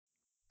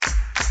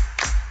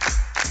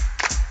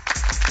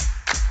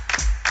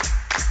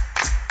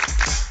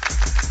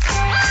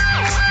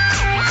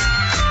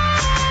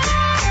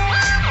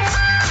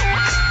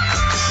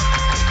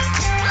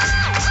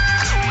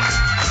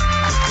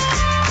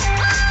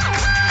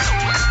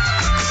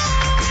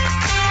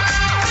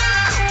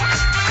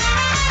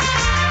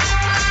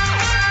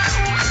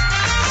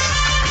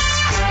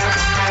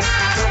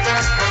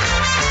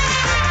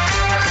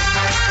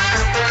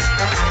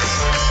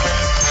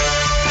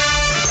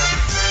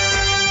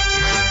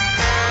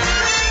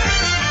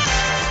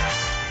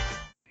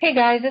Hey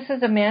guys, this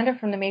is Amanda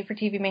from the Made for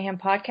TV Mayhem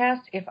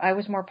podcast. If I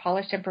was more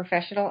polished and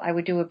professional, I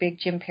would do a big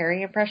Jim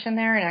Perry impression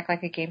there and act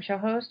like a game show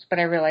host, but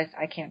I realized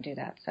I can't do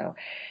that. So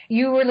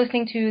you were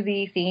listening to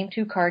the theme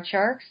to Card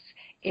Sharks.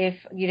 If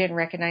you didn't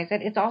recognize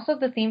it, it's also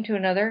the theme to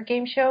another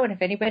game show, and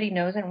if anybody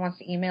knows it and wants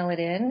to email it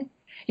in,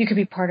 you could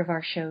be part of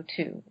our show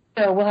too.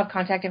 So we'll have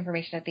contact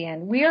information at the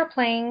end. We are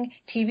playing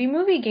TV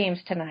movie games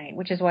tonight,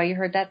 which is why you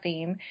heard that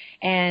theme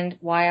and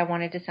why I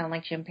wanted to sound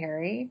like Jim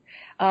Perry.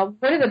 One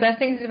of the best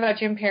things about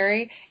Jim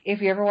Perry, if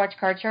you ever watch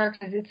Card Sharks,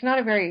 is it's not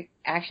a very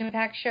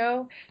action-packed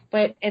show,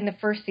 but in the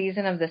first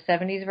season of the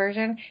 70s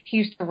version, he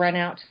used to run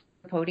out to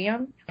the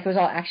podium. It was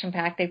all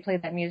action-packed. They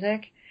played that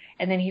music.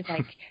 And then he'd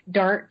like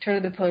dart to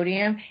the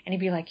podium, and he'd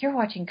be like, "You're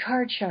watching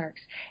Card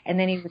Sharks," and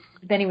then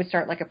he would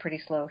start like a pretty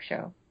slow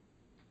show.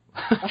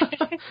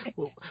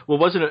 well,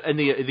 wasn't it in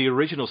the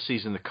original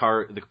season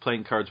the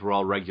playing cards were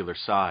all regular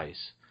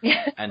size,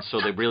 and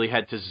so they really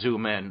had to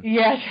zoom in.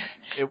 Yes,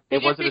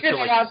 it wasn't until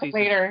like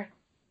later.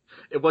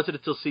 It wasn't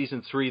until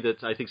season 3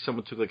 that I think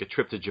someone took like a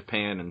trip to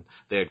Japan and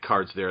they had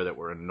cards there that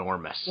were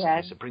enormous. Yeah.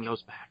 They said, bring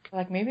those back.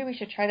 Like, maybe we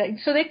should try that.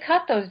 So they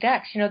cut those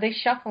decks. You know, they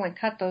shuffle and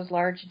cut those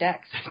large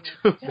decks.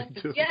 They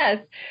do. Yes.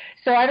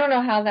 So I don't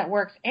know how that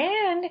works.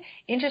 And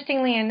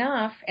interestingly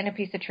enough, and a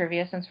piece of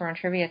trivia, since we're on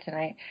trivia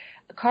tonight,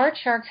 Card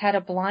Sharks had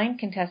a blind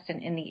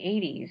contestant in the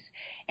 80s.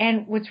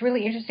 And what's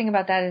really interesting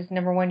about that is,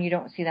 number one, you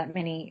don't see that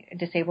many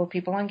disabled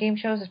people on game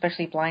shows,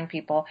 especially blind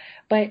people.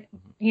 But,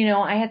 you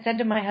know, I had said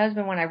to my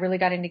husband when I really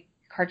got into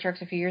Card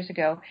Sharks a few years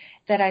ago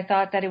that I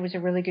thought that it was a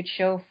really good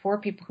show for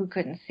people who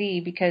couldn't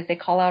see, because they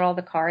call out all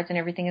the cards and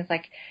everything is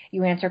like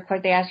you answer,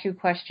 they ask you a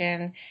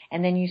question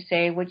and then you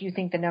say what you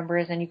think the number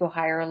is and you go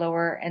higher or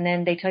lower, and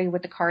then they tell you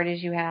what the card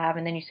is you have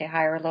and then you say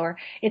higher or lower.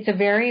 It's a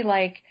very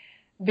like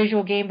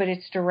visual game, but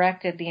it's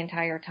directed the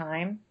entire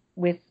time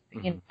with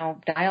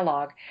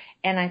dialogue.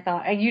 And I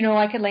thought, you know,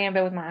 I could lay in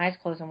bed with my eyes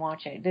closed and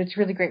watch it. It's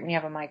really great when you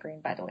have a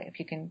migraine, by the way, if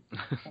you can.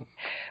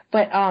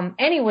 But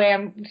anyway,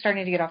 I'm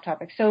starting to get off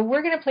topic. So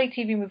we're going to play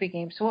TV movie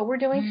games. So what we're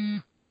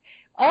doing...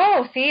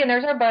 Oh, see, and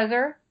there's our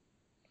buzzer.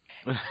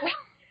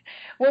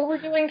 What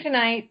we're doing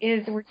tonight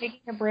is we're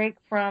taking a break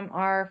from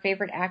our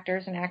favorite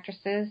actors and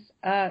actresses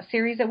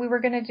series that we were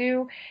going to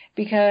do,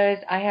 because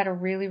I had a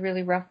really,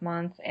 really rough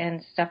month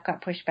and stuff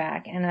got pushed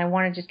back, and I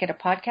want to just get a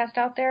podcast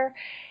out there.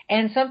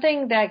 And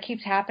something that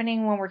keeps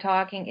happening when we're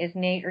talking is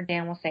Nate or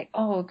Dan will say,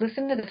 "Oh,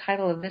 listen to the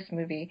title of this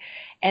movie,"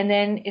 and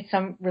then it's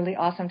some really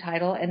awesome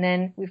title, and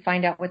then we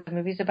find out what the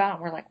movie's about,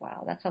 and we're like,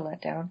 wow, that's a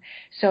letdown.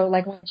 So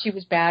like When She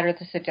Was Bad or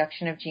The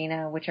Seduction of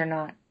Gina, which are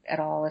not at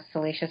all as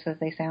salacious as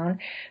they sound.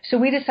 So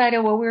we decided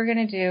what we were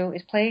going to do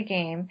is play a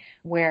game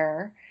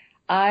where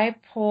I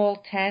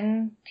pull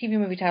 10 TV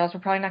movie titles. We're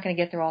probably not going to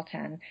get through all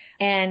 10.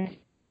 And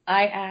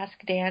I ask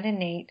Dan and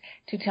Nate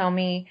to tell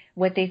me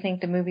what they think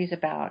the movie's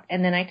about.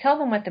 And then I tell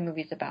them what the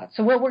movie's about.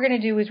 So what we're going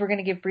to do is we're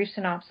going to give brief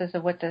synopsis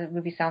of what the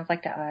movie sounds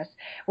like to us.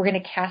 We're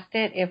going to cast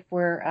it if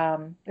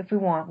we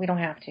want. We don't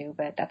have to,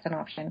 but that's an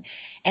option.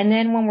 And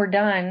then when we're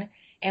done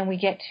and we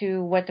get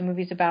to what the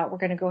movie's about, we're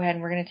going to go ahead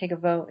and we're going to take a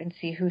vote and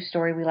see whose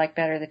story we like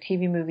better, the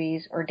TV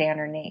movies or Dan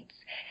or Nate's.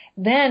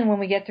 Then when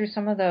we get through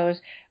some of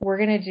those, we're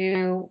going to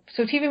do,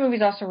 so TV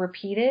movies also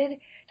repeated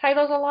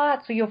titles a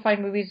lot. So you'll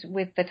find movies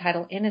with the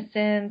title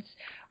Innocence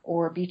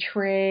or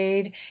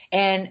Betrayed.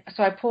 And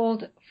so I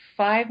pulled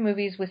 5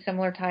 movies with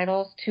similar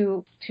titles,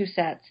 two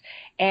sets.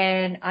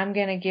 And I'm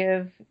going to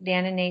give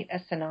Dan and Nate a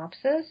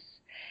synopsis.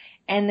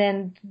 And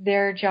then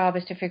their job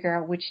is to figure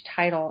out which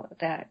title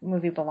that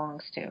movie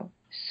belongs to.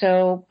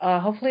 So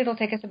hopefully it'll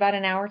take us about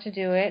an hour to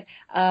do it.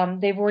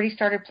 They've already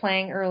started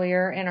playing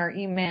earlier in our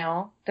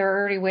email. They're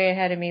already way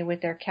ahead of me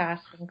with their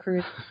cast and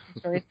crew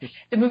stories.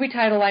 The movie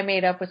title I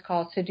made up was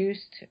called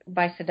Seduced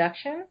by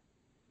Seduction,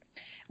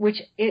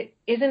 which it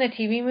isn't a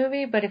TV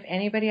movie, but if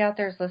anybody out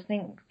there is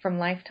listening from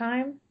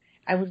Lifetime,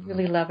 I would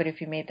really love it if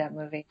you made that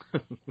movie.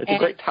 It's a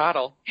great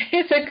title.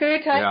 It's a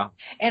good title.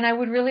 Yeah. And I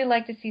would really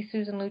like to see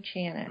Susan Lucci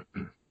in it.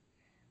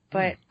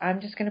 But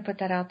I'm just going to put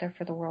that out there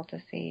for the world to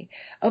see.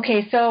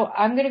 Okay, so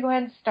I'm going to go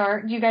ahead and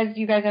start. You guys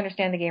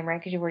understand the game, right?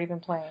 Because you've already been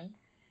playing.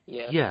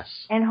 Yeah. Yes.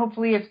 And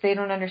hopefully if they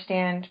don't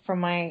understand from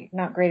my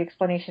not great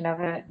explanation of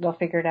it, they'll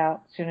figure it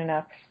out soon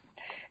enough.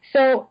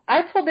 So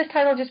I pulled this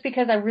title just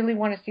because I really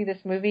want to see this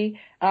movie.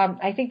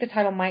 I think the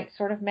title might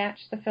sort of match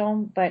the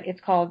film, but it's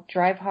called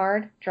Drive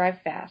Hard, Drive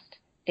Fast.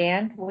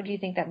 Dan, what do you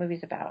think that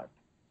movie's about?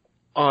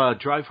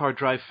 Drive Hard,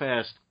 Drive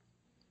Fast.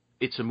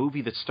 It's a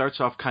movie that starts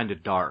off kind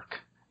of dark,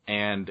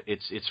 and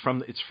it's from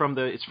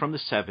the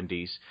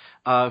 70s.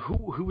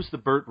 Who was the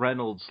Burt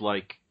Reynolds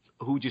like?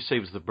 Who would you say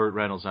was the Burt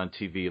Reynolds on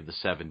TV of the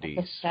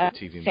 70s?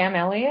 Sam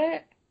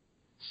Elliott?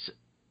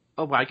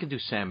 Oh, well, I can do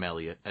Sam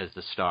Elliott as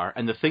the star.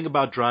 And the thing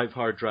about Drive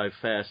Hard, Drive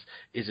Fast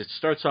is it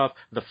starts off,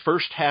 the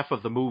first half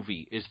of the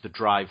movie is the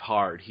Drive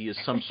Hard. He is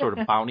some sort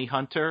of bounty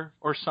hunter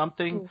or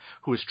something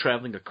who is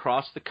traveling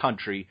across the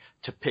country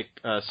to pick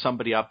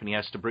somebody up, and he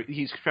has to bring,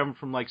 he's traveling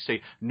from, like,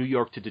 say, New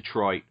York to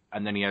Detroit,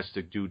 and then he has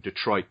to do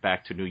Detroit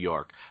back to New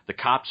York. The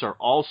cops are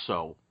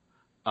also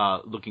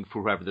looking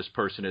for whoever this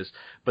person is.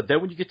 But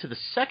then when you get to the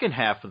second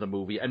half of the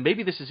movie, and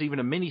maybe this is even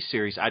a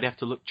mini-series, I'd have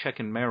to check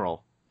in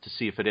Meryl to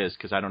see if it is,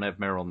 because I don't have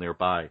Meryl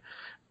nearby.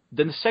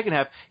 Then the second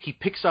half, he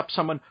picks up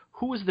someone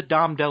who was the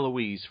Dom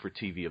DeLuise for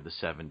TV of the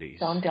 70s.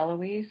 Dom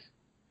DeLuise?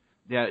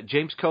 Yeah,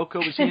 James Coco,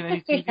 was he in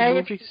any TV yeah,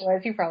 movies?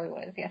 He probably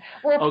was, yeah.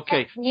 Well,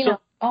 okay.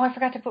 I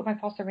forgot to put my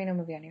Paul Sorvino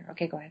movie on here.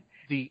 Okay, go ahead.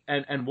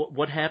 And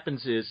what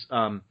happens is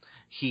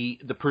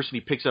the person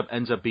he picks up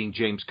ends up being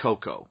James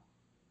Coco.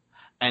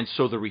 And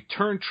so the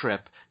return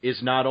trip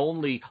is not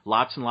only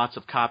lots and lots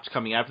of cops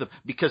coming after them,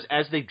 because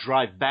as they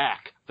drive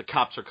back, the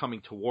cops are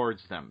coming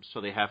towards them, so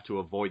they have to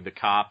avoid the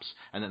cops,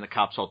 and then the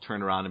cops all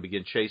turn around and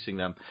begin chasing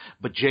them.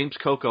 But James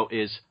Coco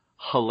is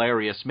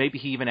hilarious. Maybe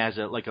he even has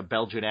a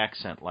Belgian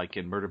accent, like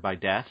in Murder by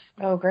Death.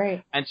 Oh,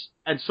 great. And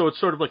so it's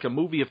sort of like a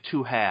movie of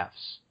two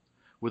halves,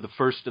 where the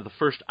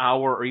first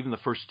hour or even the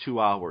first 2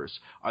 hours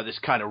are this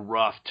kind of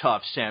rough,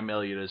 tough Sam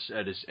Elliott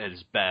at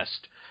his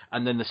best,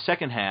 and then the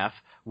second half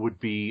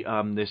would be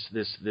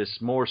this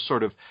more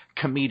sort of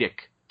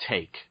comedic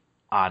take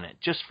on it,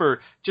 just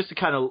to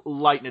kind of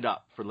lighten it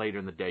up for later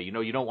in the day.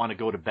 You don't want to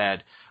go to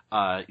bed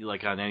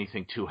like on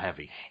anything too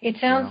heavy. It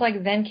sounds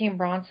like Then Came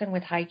Bronson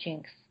with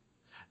hijinks.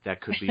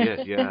 That could be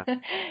it, yeah.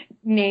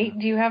 Nate,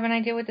 do you have an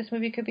idea what this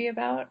movie could be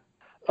about?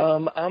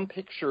 I'm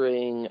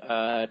picturing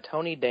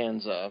Tony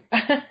Danza,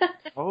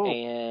 Oh.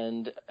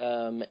 and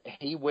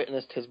he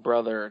witnessed his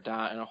brother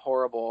die in a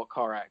horrible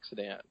car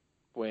accident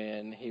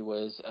when he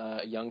was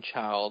a young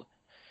child,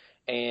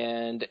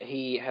 and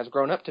he has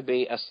grown up to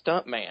be a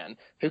stuntman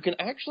who can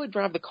actually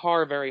drive the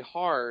car very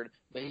hard,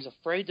 but he's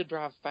afraid to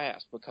drive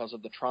fast because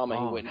of the trauma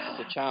he witnessed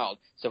as a child.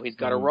 So he's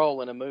got a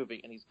role in a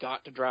movie, and he's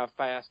got to drive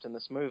fast in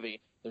this movie.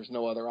 There's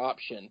no other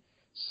option.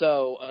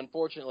 So,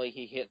 unfortunately,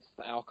 he hits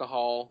the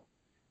alcohol,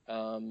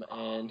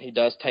 and he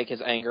does take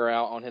his anger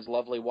out on his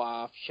lovely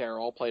wife,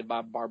 Cheryl, played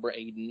by Barbara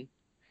Eden.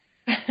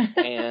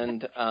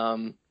 And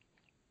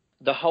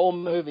the whole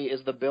movie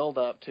is the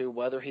build-up to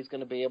whether he's going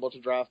to be able to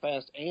drive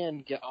fast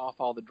and get off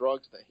all the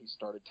drugs that he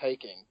started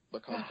taking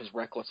because of his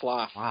reckless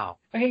life. Wow.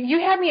 Okay, you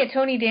had me at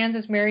Tony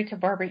Danza's married to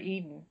Barbara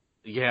Eden.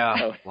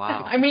 Yeah.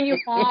 Wow. I mean, you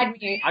had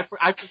me.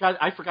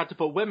 I forgot to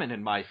put women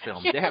in my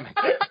film. Damn it.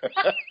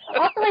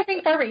 Also, I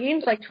think Barbara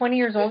Eden's like 20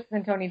 years older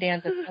than Tony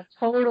Danza. I'm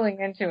totally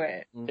into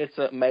it. It's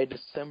a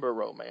May-December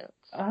romance.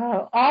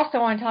 Oh, also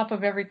on top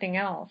of everything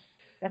else.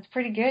 That's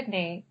pretty good,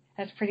 Nate.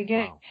 That's pretty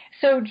good. Wow.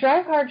 So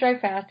Drive Hard, Drive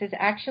Fast is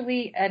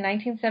actually a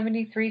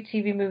 1973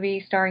 TV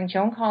movie starring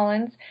Joan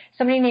Collins,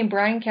 somebody named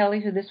Brian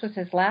Kelly, who this was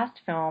his last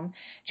film,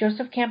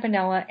 Joseph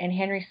Campanella, and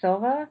Henry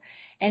Silva.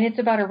 And it's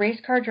about a race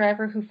car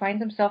driver who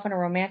finds himself in a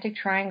romantic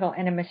triangle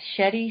and a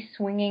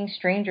machete-swinging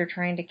stranger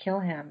trying to kill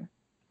him.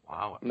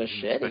 Wow. Machete?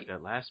 I didn't expect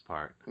that last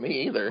part.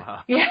 Me either.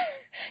 Wow.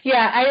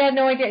 Yeah, I had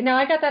no idea. No,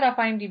 I got that off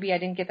IMDb. I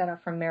didn't get that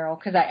off from Meryl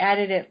because I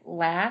added it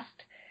last.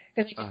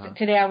 Because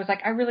today I was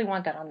like, I really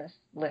want that on this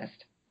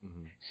list.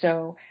 Mm-hmm.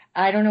 So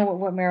I don't know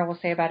what Meryl will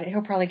say about it.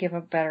 He'll probably give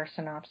a better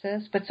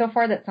synopsis. But so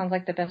far, that sounds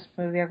like the best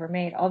movie ever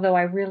made. Although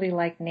I really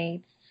like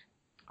Nate's.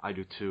 I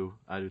do too.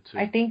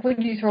 I think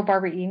when you throw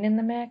Barbara Eden in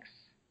the mix,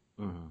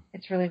 mm-hmm.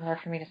 it's really hard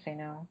for me to say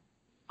no.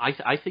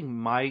 I think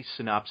my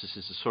synopsis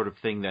is the sort of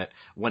thing that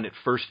when it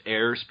first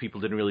airs, people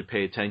didn't really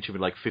pay attention,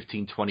 but like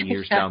 15, 20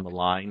 years down the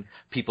line,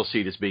 people see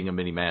it as being a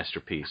mini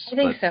masterpiece. I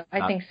think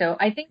so.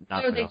 I think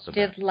so. They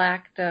did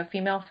lack the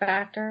female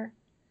factor,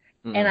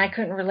 and I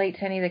couldn't relate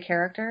to any of the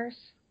characters.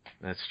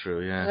 That's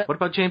true, yeah. What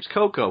about James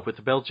Coco with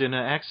the Belgian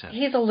accent?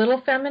 He's a little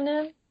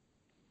feminine,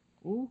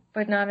 Ooh.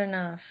 but not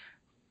enough.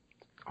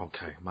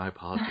 Okay, my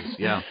apologies.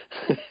 Yeah.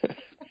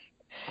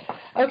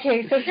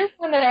 Okay, so here's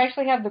one that I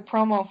actually have the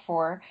promo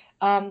for.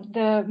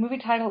 The movie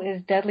title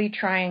is Deadly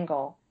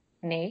Triangle.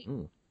 Nate?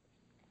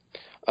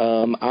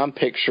 I'm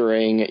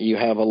picturing you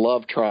have a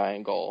love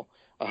triangle.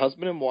 A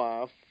husband and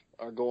wife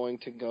are going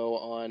to go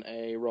on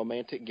a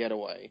romantic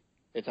getaway.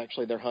 It's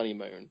actually their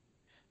honeymoon.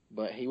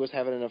 But he was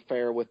having an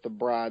affair with the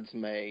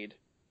bridesmaid.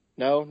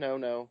 No,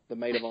 the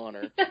maid of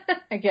honor.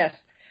 I guess.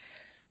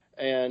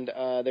 And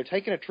they're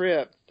taking a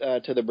trip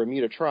to the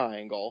Bermuda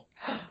Triangle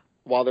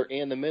while they're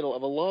in the middle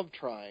of a love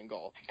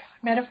triangle.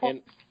 Metaphor.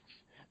 And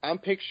I'm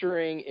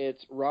picturing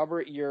it's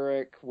Robert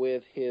Urich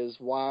with his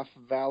wife,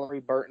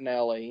 Valerie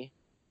Bertinelli,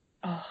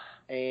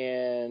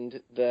 and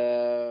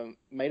the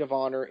maid of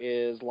honor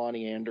is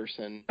Lonnie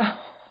Anderson.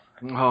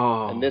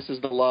 Oh. And this is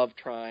the love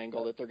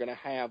triangle that they're going to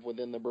have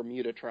within the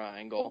Bermuda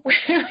Triangle. Wait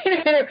a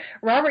minute.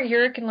 Robert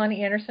Urich and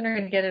Lonnie Anderson are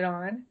going to get it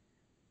on?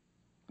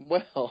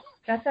 Well,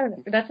 that's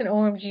an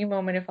OMG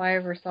moment if I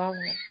ever saw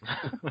one.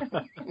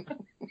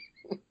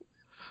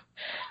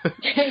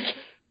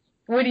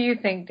 What do you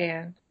think,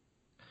 Dan?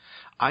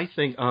 I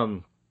think,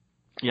 I'm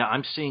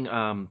seeing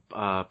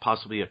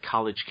possibly a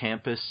college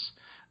campus.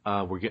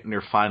 We're getting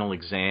their final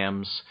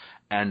exams,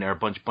 and there are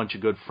a bunch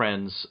of good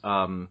friends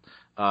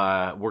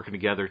working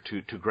together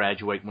to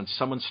graduate. When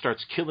someone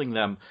starts killing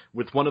them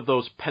with one of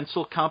those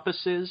pencil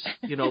compasses,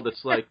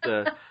 that's like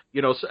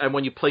and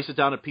when you place it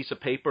down a piece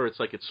of paper, it's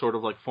like it sort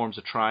of like forms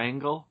a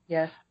triangle.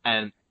 Yes.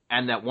 And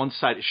and that one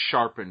side is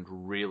sharpened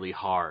really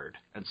hard,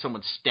 and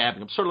someone's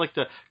stabbing him. Sort of like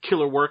the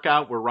Killer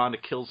Workout where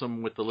Rhonda kills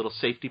him with the little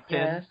safety pin.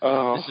 Yes.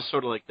 Oh. This is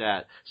sort of like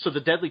that. So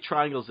the deadly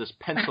triangle is this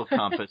pencil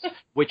compass,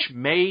 which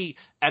may,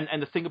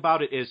 and the thing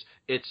about it is,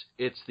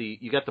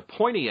 you got the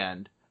pointy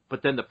end,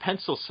 but then the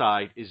pencil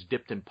side is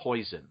dipped in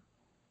poison.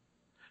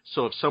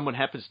 So if someone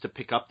happens to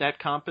pick up that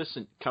compass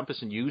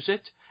and use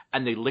it,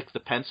 and they lick the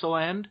pencil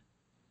end,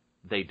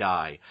 they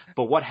die.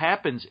 But what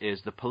happens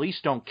is the police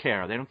don't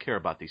care. They don't care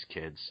about these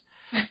kids.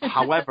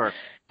 However,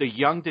 the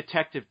young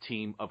detective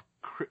team of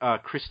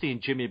Christy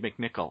and Jimmy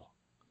McNichol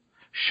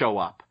show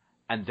up,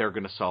 and they're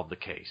going to solve the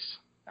case.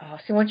 Oh,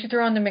 so once you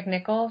throw on the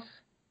McNichols?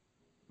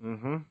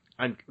 Mm-hmm.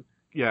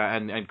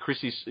 And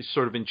Christy's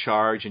sort of in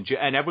charge, and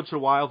every once in a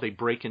while they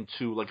break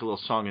into like a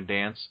little song and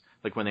dance,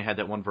 like when they had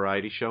that one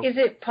variety show. Is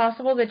it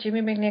possible that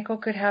Jimmy McNichol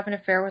could have an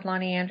affair with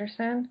Lonnie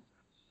Anderson?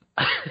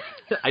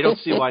 I don't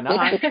see why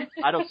not.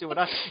 I don't see why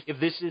not. If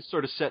this is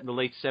sort of set in the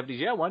late 70s,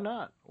 yeah, why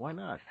not? Why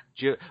not?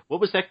 What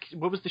was that?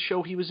 What was the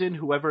show he was in?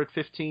 Whoever at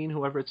 15,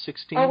 whoever at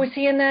 16. Oh, was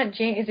he in that?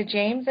 Is it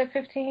James at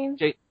 15?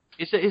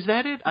 Is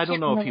that it? I don't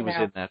know if he was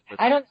in that. But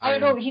I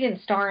don't. He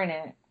didn't star in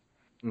it,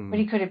 but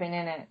he could have been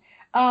in it.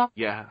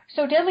 Yeah.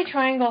 So Deadly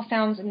Triangle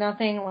sounds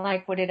nothing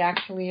like what it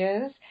actually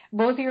is.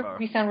 Both of your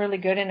movies sound really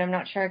good, and I'm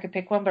not sure I could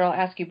pick one, but I'll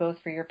ask you both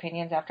for your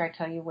opinions after I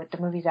tell you what the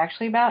movie's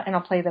actually about, and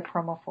I'll play the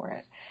promo for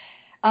it.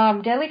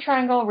 Deadly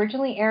Triangle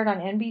originally aired on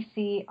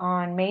NBC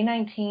on May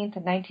 19th,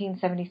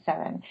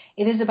 1977.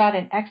 It is about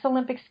an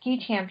ex-Olympic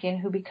ski champion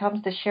who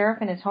becomes the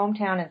sheriff in his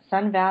hometown in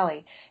Sun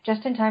Valley,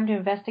 just in time to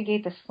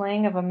investigate the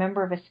slaying of a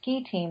member of a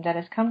ski team that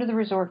has come to the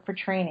resort for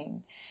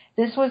training.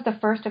 This was the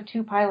first of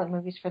 2 pilot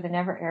movies for the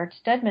never-aired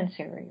Stedman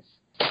series.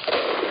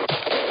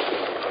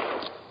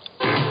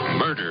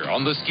 Murder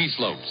on the ski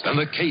slopes, and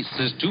the case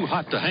is too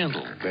hot to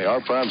handle. They are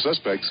prime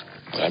suspects.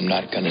 But I'm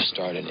not going to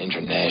start an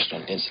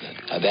international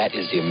incident. Now, that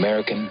is the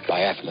American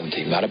biathlon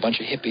team, not a bunch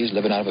of hippies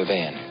living out of a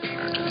van.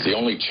 The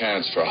only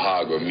chance for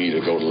Hogg or me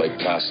to go to Lake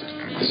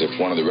Placid is if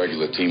one of the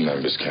regular team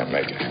members can't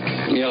make it.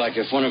 Yeah, like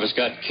if one of us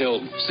got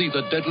killed. See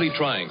The Deadly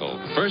Triangle.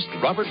 First,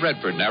 Robert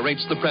Redford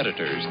narrates The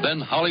Predators, then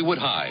Hollywood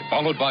High,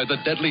 followed by The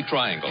Deadly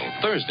Triangle.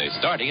 Thursday,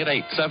 starting at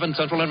 8, 7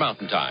 Central and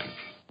Mountain Time.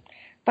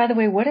 By the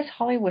way, what is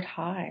Hollywood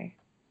High?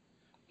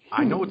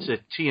 I know it's a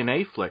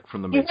TNA flick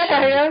from the mid-70s. Yeah,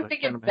 I don't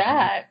think it's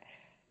that.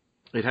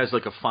 It has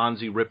like a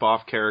Fonzie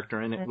rip-off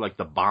character in it, like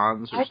the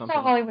Bonds or something. I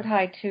saw Hollywood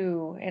High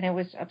 2, and it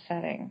was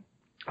upsetting.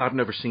 I've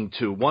never seen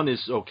 2. 1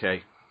 is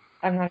okay,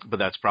 but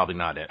that's probably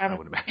not it, I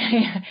would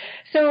imagine. Yeah.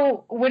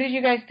 So what did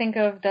you guys think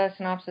of the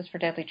synopsis for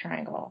Deadly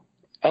Triangle?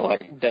 I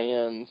like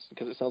Dan's,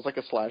 because it sounds like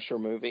a slasher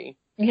movie.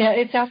 Yeah,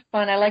 it sounds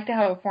fun. I liked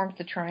how it forms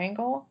the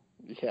triangle.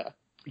 Yeah.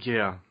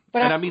 Yeah.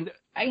 But and I mean...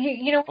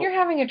 when you're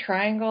having a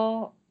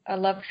triangle, a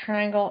love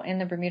triangle in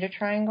the Bermuda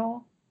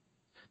Triangle...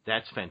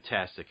 That's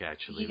fantastic,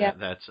 actually. Yeah.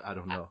 That's I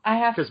don't know.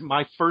 Because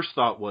my first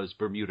thought was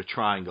Bermuda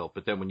Triangle,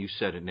 but then when you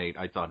said it, Nate,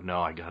 I thought,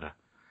 no, I gotta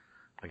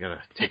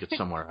take it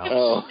somewhere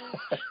else.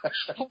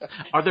 Oh.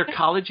 Are there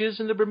colleges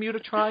in the Bermuda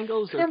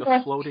Triangle? Is there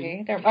like a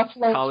floating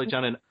college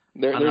on an?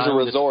 There's a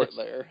resort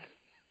there.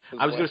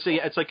 I was going to say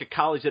it's like a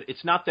college that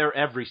it's not there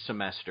every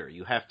semester.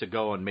 You have to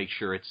go and make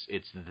sure it's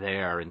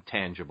there and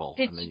tangible,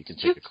 and then you can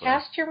take a class. Did you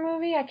cast your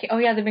movie? Oh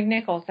yeah, the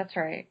McNichols. That's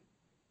right.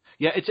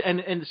 Yeah, it's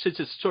and since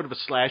it's sort of a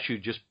slash, you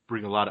just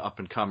bring a lot of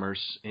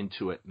up-and-comers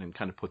into it and then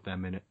kind of put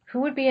them in it.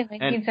 Who would be a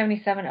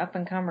 1977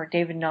 up-and-comer?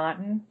 David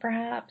Naughton,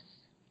 perhaps?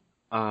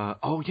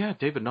 Oh, yeah,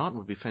 David Naughton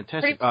would be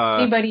fantastic.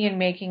 Anybody in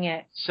Making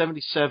It.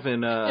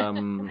 77,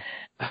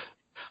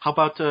 how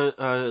about,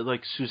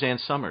 like, Suzanne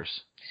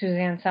Summers?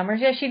 Suzanne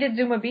Summers. Yeah, she did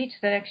Zuma Beach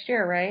the next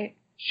year, right?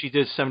 She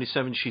did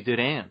 77, she did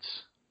Ants.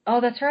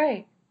 Oh, that's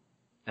right.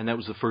 And that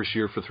was the first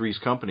year for Three's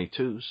Company,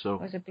 too, so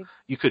it was a big...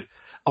 you could...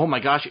 Oh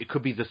my gosh! It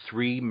could be the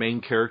 3 main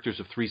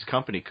characters of Three's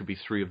Company. It could be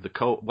 3 of the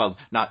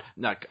not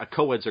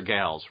co-eds or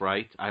gals,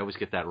 right? I always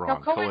get that wrong.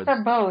 No, co-eds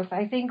are both.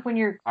 I think when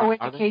you're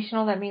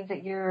co-educational, that means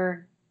that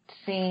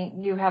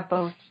you have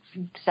both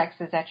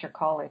sexes at your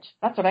college.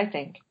 That's what I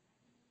think.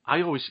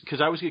 I always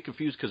get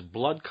confused because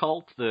Blood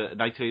Cult, the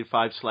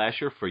 1985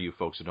 slasher, for you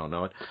folks who don't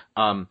know it,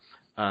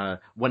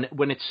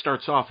 when it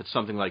starts off, it's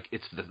something like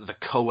it's the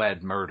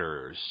co-ed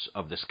murderers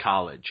of this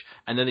college,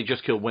 and then they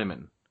just kill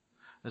women.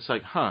 It's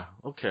like,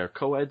 okay, are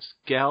co-eds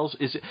gals?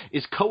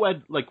 Is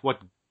co-ed like what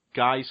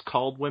guys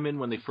called women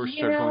when they first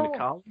started going to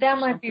college? That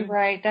might be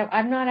right.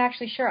 I'm not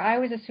actually sure. I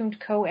always assumed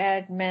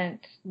co-ed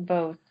meant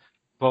both.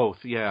 Both,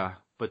 yeah.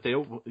 But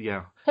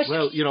yeah. Plus,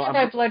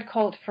 I'm Blood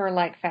Cult for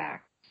like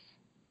facts.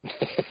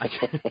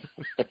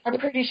 I'm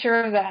pretty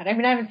sure of that. I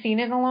mean, I haven't seen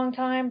it in a long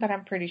time, but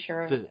I'm pretty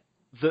sure of it.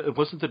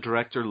 Wasn't the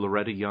director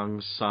Loretta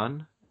Young's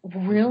son?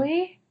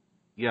 Really?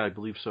 Yeah, I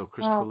believe so.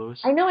 Christopher Lewis.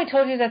 I know I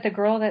told you that the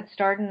girl that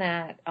starred in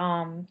that,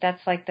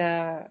 that's like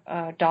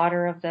the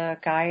daughter of the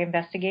guy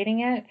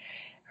investigating it.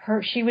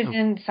 She was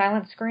in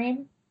Silent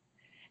Scream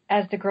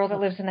as the girl that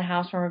lives in the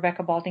house when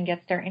Rebecca Baldwin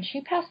gets there, and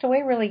she passed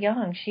away really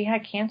young. She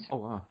had cancer. Oh,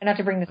 wow. Not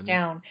to bring this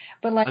down,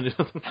 but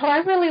I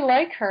really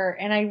like her,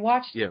 and I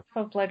watched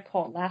Blood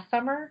Cult last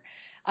summer.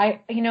 I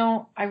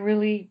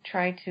really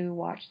try to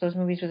watch those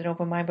movies with an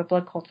open mind, but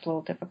Blood Cult's a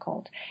little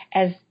difficult.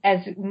 As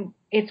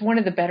it's one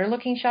of the better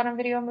looking shot on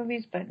video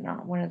movies, but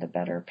not one of the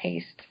better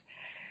paced.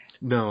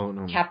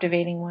 No.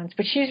 Captivating ones.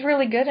 But she's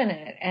really good in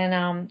it.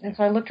 And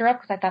so I looked her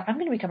up because I thought, I'm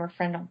going to become her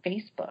friend on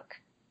Facebook.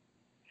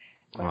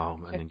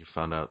 And then you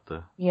found out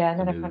the Yeah, and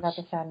then the I found out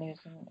the sad news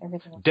and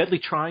everything else. Deadly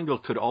Triangle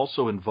could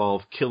also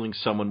involve killing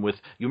someone with,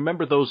 you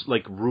remember those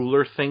like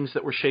ruler things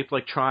that were shaped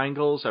like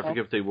triangles? I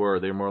forget what they were.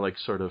 They were more like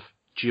sort of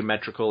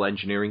geometrical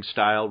engineering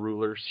style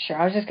rulers. Sure,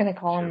 I was just going to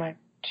call them a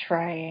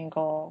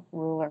triangle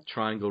ruler.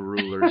 Triangle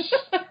rulers.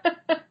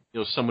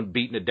 Someone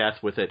beaten to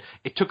death with it.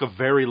 It took a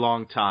very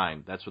long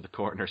time. That's what the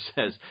coroner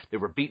says. They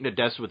were beaten to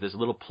death with this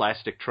little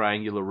plastic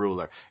triangular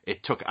ruler.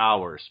 It took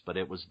hours, but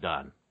it was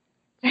done.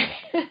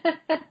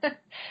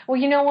 Well,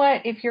 you know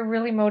what? If you're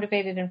really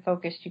motivated and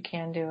focused, you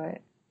can do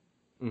it.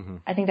 Mm-hmm.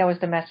 I think that was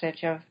the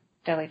message of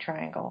Deadly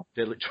Triangle.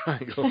 Deadly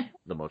Triangle,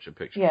 the motion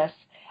picture. Yes.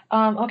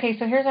 Okay,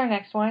 so here's our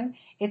next one.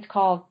 It's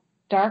called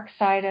Dark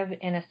Side of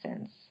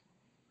Innocence.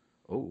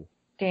 Oh.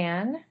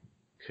 Dan?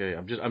 Okay,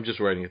 I'm just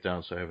writing it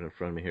down so I have it in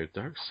front of me here.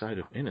 Dark Side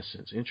of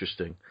Innocence.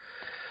 Interesting.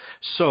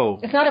 So...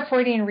 It's not a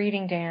Freudian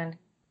reading, Dan.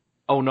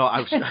 Oh, no, I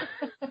was...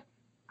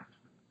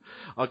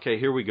 Okay,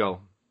 here we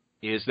go.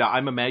 Now,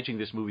 I'm imagining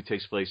this movie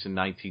takes place in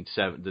the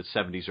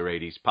 70s or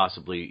 80s,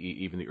 possibly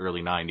even the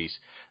early 90s.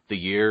 The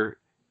year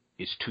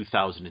is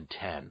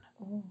 2010.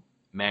 Oh.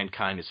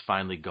 Mankind has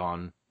finally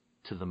gone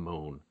to the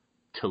moon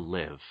to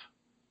live.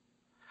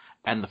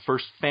 And the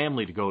first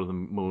family to go to the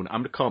moon,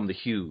 I'm going to call them the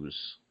Hughes.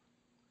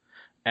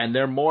 And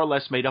they're more or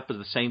less made up of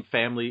the same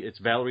family. It's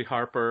Valerie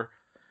Harper,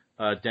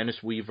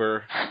 Dennis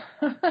Weaver,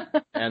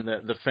 and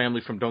the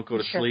family from Don't Go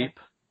to Sleep.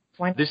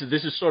 This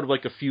is sort of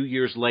like a few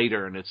years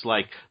later, and it's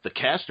like the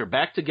cast are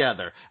back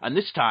together, and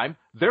this time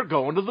they're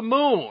going to the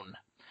moon.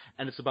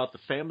 And it's about the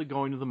family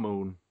going to the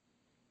moon.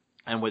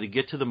 And when they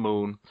get to the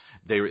moon,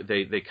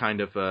 they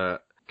kind of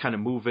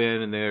move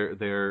in, and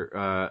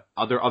their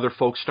other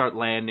folks start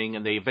landing,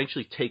 and they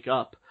eventually take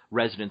up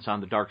residence on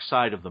the dark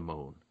side of the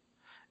moon.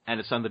 And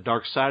it's on the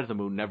dark side of the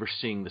moon, never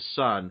seeing the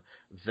sun,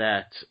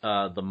 that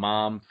the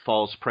mom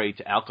falls prey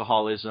to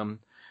alcoholism,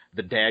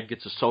 the dad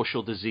gets a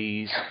social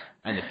disease,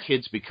 and the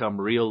kids become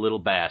real little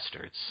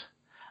bastards.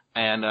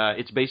 And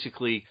it's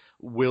basically,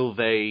 will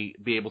they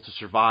be able to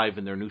survive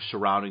in their new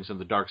surroundings on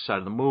the dark side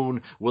of the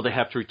moon? Will they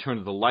have to return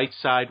to the light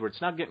side, where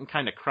it's now getting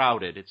kind of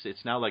crowded?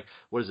 It's now like,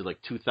 what is it,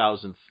 like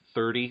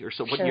 2030 or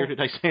so? What year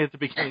did I say at the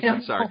beginning?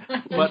 I'm sorry.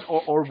 But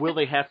or will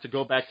they have to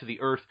go back to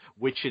the Earth,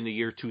 which in the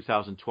year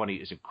 2020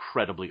 is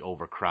incredibly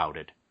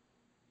overcrowded?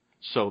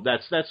 So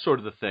that's sort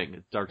of the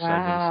thing. Dark side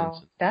of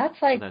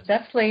innocence.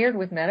 That's layered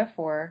with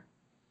metaphor.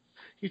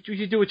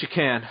 You do what you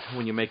can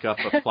when you make up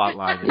a plot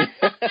line in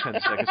 10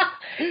 seconds.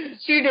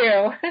 You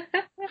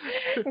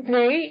do.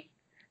 Nate?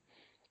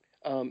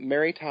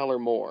 Mary Tyler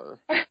Moore.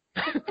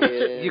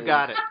 You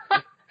got it.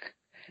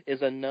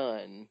 Is a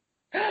nun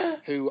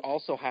who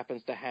also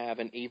happens to have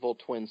an evil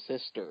twin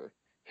sister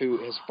who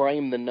has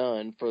framed the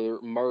nun for the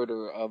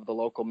murder of the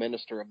local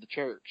minister of the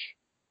church.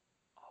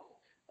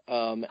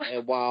 And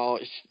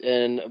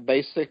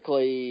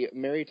basically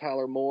Mary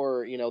Tyler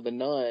Moore, the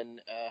nun,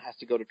 has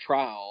to go to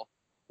trial,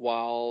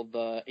 while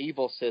the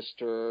evil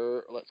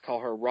sister, let's call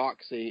her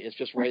Roxy, is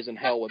just raising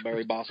hell with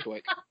Barry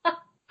Bostwick.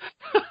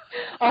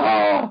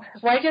 Oh,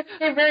 why just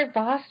say Barry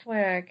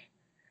Bostwick?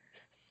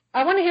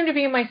 I wanted him to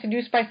be in my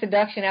Seduced by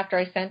Seduction after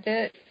I sent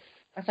it.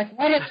 I was like,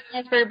 why did you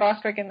have Barry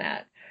Bostwick in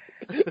that?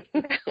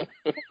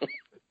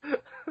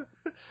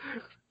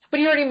 But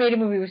he already made a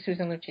movie with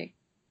Susan Lucci.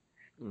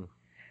 Mm.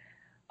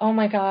 Oh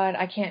my God,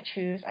 I can't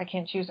choose.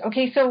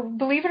 Okay, so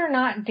believe it or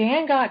not,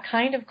 Dan got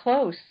kind of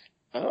close.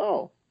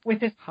 Oh. With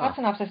this plot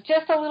synopsis,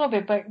 just a little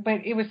bit, but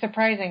it was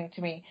surprising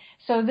to me.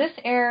 So this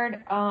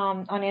aired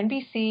on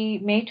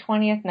NBC May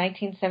 20th,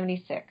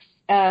 1976.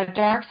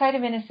 Dark Side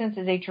of Innocence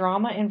is a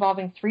drama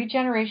involving 3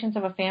 generations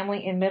of a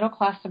family in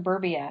middle-class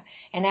suburbia,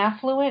 an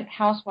affluent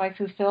housewife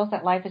who feels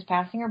that life is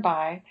passing her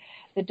by,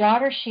 the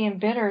daughter she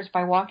embitters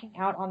by walking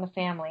out on the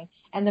family,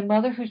 and the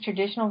mother whose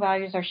traditional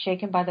values are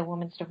shaken by the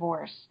woman's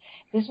divorce.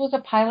 This was a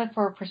pilot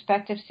for a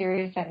prospective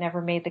series that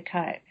never made the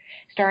cut,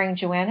 starring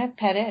Joanna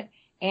Pettit,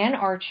 Ann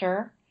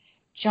Archer,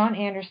 John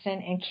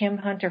Anderson, and Kim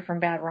Hunter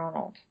from Bad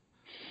Ronald.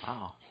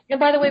 Wow. And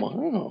by the way,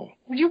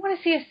 would you want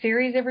to see a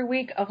series every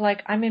week of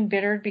like, I'm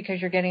embittered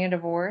because you're getting a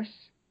divorce?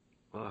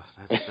 Well,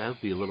 that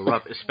would be a little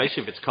rough,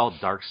 especially if it's called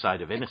Dark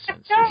Side of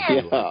Innocence.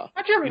 Yeah.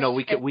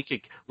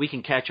 We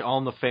can catch All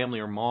in the Family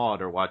or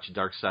Maude or watch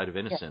Dark Side of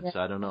Innocence.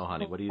 Yeah. I don't know,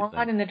 honey. What do you think?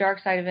 Maude and the Dark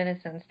Side of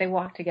Innocence, they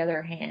walk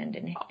together hand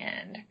in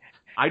hand.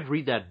 I'd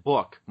read that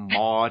book,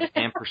 Maude,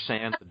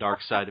 ampersand, The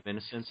Dark Side of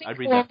Innocence. I'd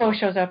read that book.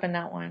 shows up in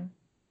that one.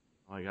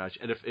 Oh my gosh!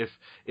 And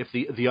if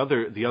the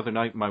other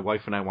night my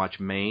wife and I watched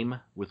Mame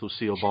with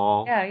Lucille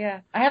Ball.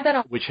 Yeah. I have that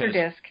on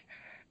disc.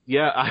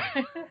 Yeah,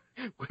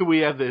 we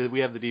have the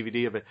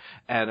DVD of it,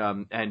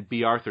 and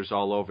B. Arthur's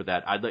all over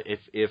that.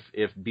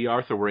 If B.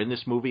 Arthur were in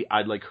this movie,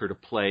 I'd like her to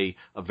play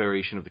a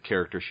variation of the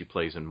character she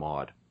plays in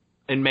Maude,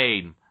 in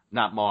Mame,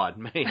 not Maude,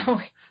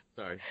 Mame.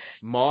 Sorry.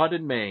 Maud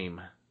and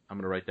Mame. I'm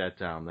going to write that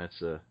down.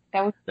 That's a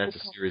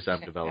series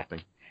I'm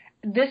developing.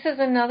 This is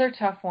another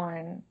tough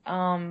one.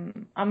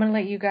 I'm going to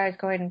let you guys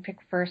go ahead and pick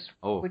first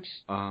which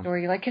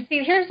story you like. Because,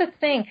 see, here's the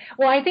thing.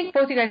 Well, I think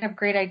both of you guys have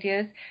great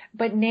ideas,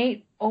 but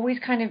Nate always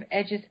kind of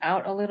edges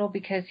out a little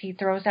because he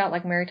throws out,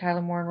 like, Mary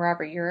Tyler Moore and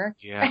Robert Urich.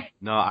 Yeah.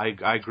 No, I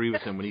agree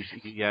with him when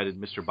he added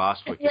Mr.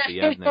 Bostwick at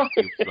the end. There.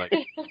 He was like,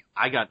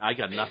 I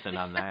got nothing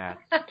on that.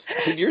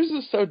 Yours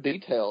is so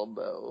detailed,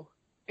 though.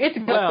 It's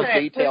well,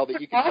 detail that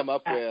you can come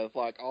up with,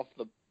 like, off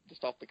the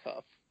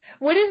cuff.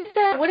 What is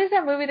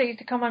that movie that used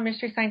to come on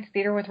Mystery Science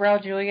Theater with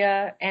Raul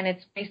Julia, and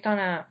it's based on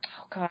a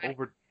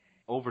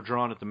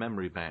overdrawn at the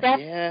memory bank.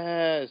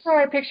 Yes. So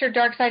I picture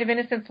Dark Side of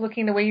Innocence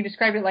looking the way you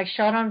described it, like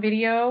shot on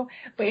video,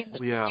 but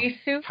in a space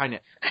suit. Kind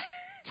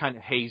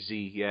of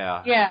hazy,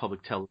 yeah.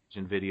 Public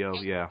television video,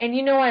 yeah. And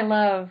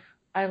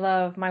I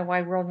love my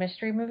Wide World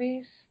Mystery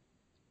movies.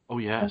 Oh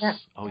yes. And that's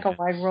like a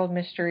Wide World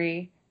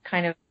Mystery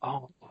kind of.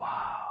 Oh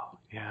wow,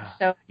 yeah.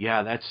 So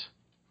yeah, that's.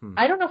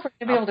 I don't know if we're going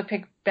to be able to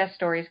pick best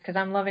stories because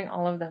I'm loving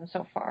all of them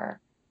so far.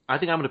 I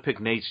think I'm going to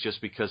pick Nate's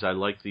just because I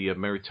like the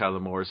Mary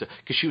Tyler Moore.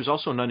 Because she was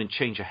also nun in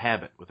Change of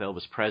Habit with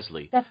Elvis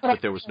Presley. That's what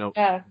there was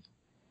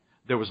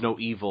no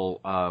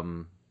evil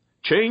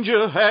change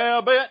your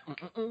habit,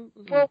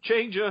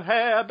 change your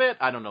habit.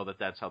 I don't know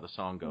that's how the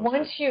song goes.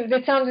 Sing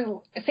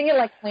it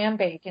like clam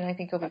bake, and I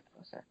think it'll be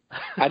closer.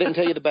 I didn't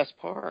tell you the best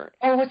part.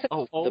 Oh, what's it?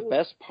 The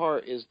best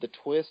part is the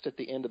twist at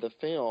the end of the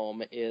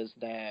film is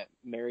that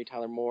Mary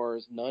Tyler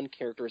Moore's nun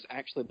character has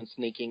actually been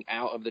sneaking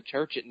out of the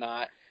church at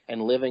night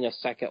and living a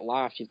second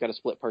life. She's got a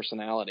split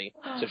personality,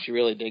 so she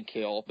really did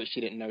kill, but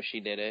she didn't know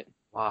she did it.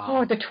 Wow.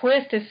 Oh, the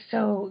twist is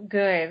so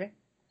good.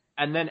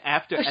 And then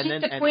after, she's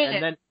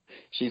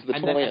the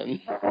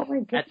twin. Oh my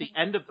God. At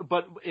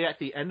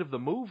the end of the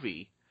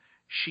movie,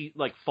 she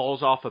like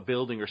falls off a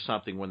building or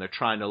something when they're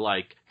trying to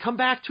like come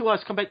back to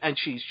us, come back, and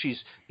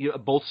she's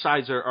both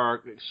sides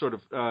are sort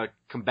of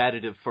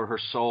combative for her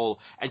soul,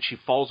 and she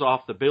falls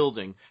off the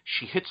building.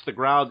 She hits the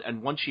ground,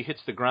 and once she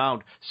hits the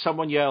ground,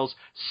 someone yells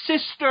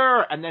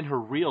 "Sister!" and then her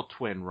real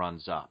twin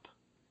runs up.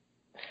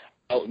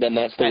 Oh, then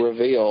that's the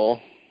reveal.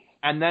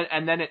 And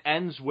then it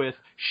ends with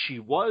she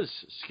was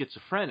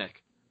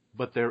schizophrenic,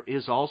 but there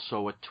is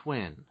also a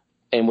twin.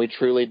 And we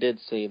truly did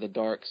see the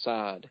dark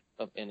side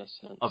of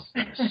innocence.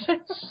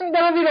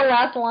 That'll be the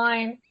last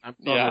line. I'm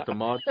talking about the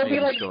Maud story.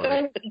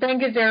 Ben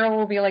Gazzara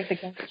will be like the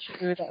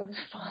gumshoe that was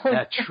following.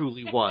 That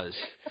truly was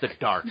the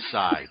dark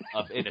side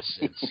of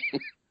innocence.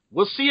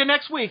 We'll see you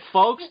next week,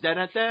 folks.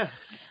 Da-da-da.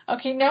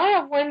 Okay, now I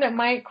have one that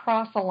might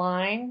cross a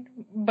line,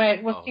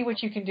 but we'll see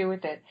what you can do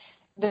with it.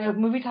 The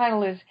movie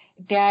title is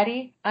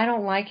Daddy, I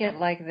Don't Like It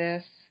Like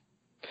This.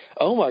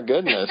 Oh, my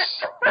goodness.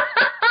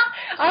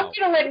 I'm going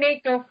to let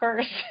Nate go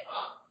first.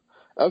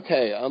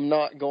 Okay, I'm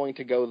not going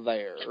to go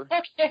there.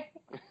 Okay.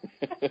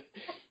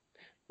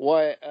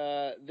 What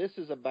this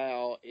is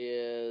about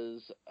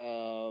is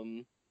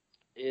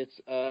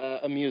it's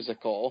a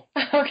musical.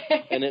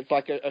 Okay. And it's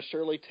like a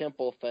Shirley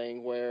Temple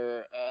thing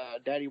where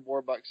Daddy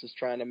Warbucks is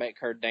trying to make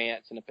her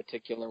dance in a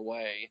particular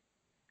way.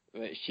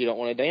 She don't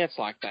want to dance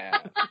like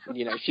that.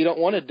 She don't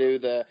want to do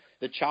the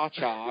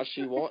cha-cha.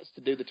 She wants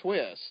to do the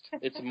twist.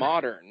 It's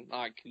modern.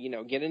 Like,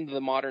 get into the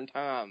modern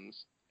times.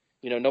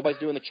 Nobody's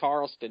doing the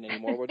Charleston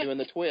anymore. We're doing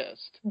the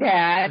twist.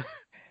 Dad.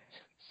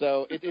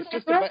 So it's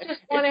just about...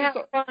 just want to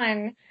have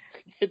fun.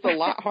 It's a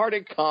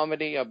lighthearted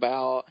comedy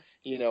about,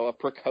 a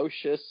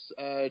precocious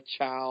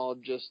child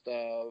just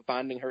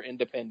finding her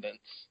independence.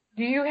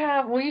 Do you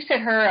have, well, you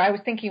said her, I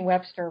was thinking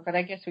Webster, but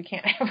I guess we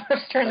can't have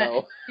Webster in that.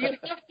 Do you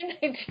have an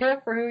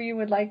idea for who you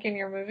would like in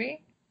your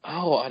movie?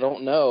 Oh, I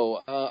don't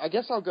know. I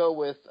guess I'll go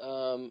with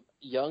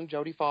young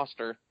Jodie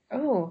Foster.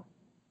 Oh,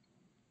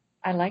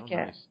 I like it.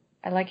 Nice.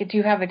 I like it. Do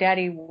you have a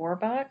Daddy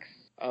Warbucks?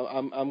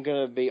 I'm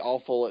going to be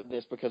awful at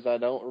this because I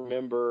don't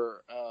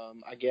remember,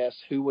 I guess,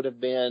 who would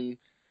have been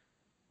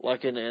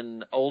like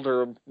an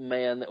older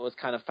man that was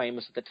kind of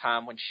famous at the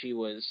time when she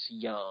was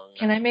young.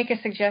 Can I make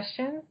a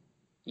suggestion?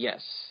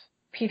 Yes.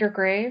 Peter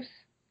Graves.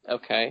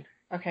 Okay.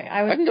 Okay,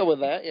 I can go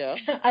with that. Yeah.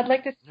 I'd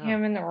like to see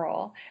him in the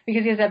role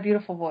because he has that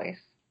beautiful voice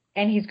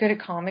and he's good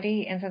at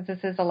comedy. And since this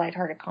is a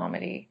lighthearted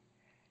comedy,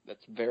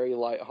 that's very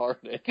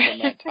lighthearted from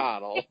that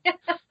title.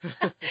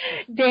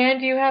 Dan,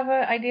 do you have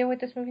an idea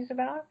what this movie's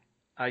about?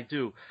 I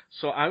do.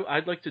 So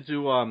I'd like to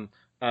do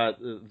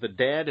the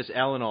dad is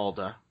Alan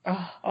Alda.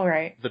 Oh, all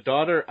right. The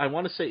daughter, I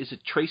want to say, is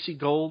it Tracy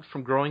Gold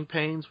from Growing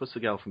Pains? What's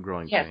the gal from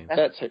Growing Pains?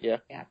 That's it. Yeah.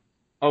 Yeah.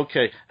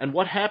 Okay, and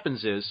what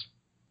happens is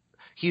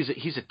he's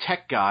a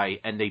tech guy,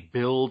 and they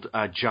build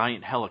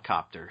giant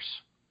helicopters.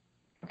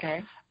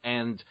 Okay.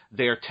 And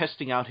they're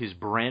testing out his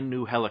brand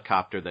new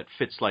helicopter that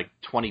fits like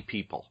 20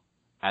 people.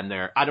 And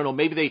I don't know,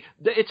 maybe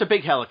it's a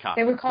big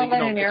helicopter. They would call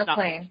that an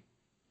airplane.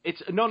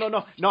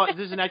 No.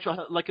 This is an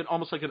actual,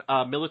 almost like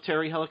a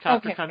military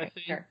helicopter kind of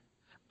thing. Sure.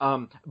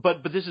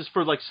 But this is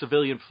for like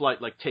civilian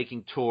flight, like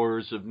taking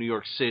tours of New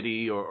York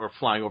City or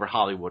flying over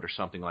Hollywood or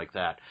something like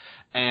that.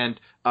 And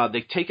they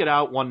take it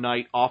out one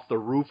night off the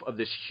roof of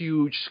this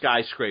huge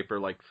skyscraper,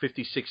 like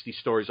 50, 60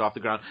 stories off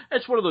the ground. And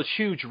it's one of those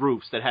huge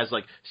roofs that has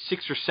like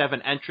 6 or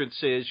 7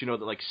 entrances, you know,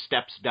 that like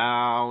steps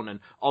down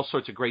and all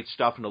sorts of great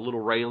stuff and a little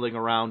railing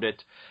around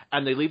it.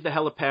 And they leave the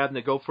helipad and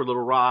they go for a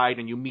little ride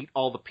and you meet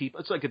all the people.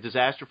 It's like a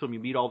disaster film. You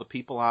meet all the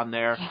people on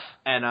there.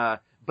 And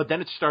but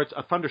then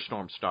a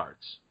thunderstorm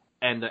starts.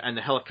 And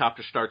the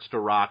helicopter starts to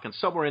rock, and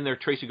somewhere in there,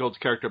 Tracy Gold's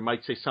character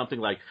might say something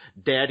like,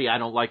 "Daddy, I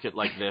don't like it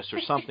like this,"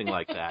 or something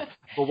like that.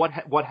 But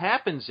what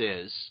happens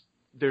is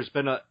there's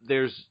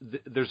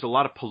a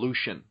lot of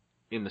pollution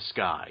in the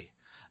sky,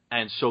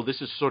 and so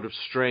this is sort of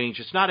strange.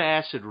 It's not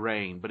acid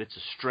rain, but it's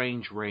a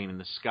strange rain, and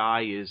the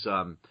sky is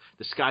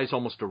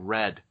almost a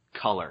red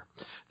color.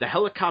 The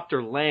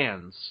helicopter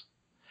lands,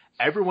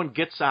 everyone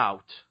gets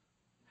out.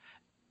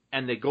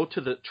 And they go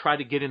try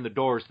to get in the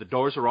doors. The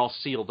doors are all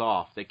sealed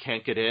off. They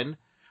can't get in.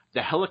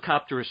 The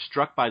helicopter is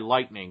struck by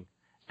lightning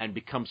and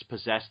becomes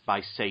possessed by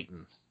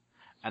Satan.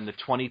 And the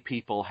 20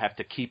 people have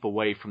to keep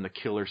away from the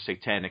killer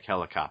satanic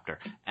helicopter.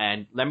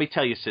 And let me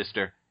tell you,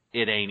 sister,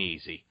 it ain't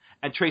easy.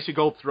 And Tracy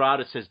Gold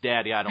throughout it says,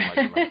 "Daddy, I don't like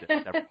it like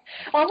this."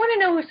 Well, I want to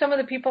know who some of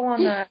the people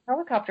on the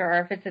helicopter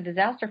are. If it's a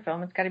disaster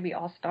film, it's got to be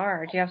all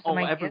star. Do you have some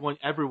idea?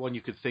 Everyone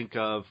you could think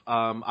of.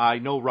 I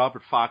know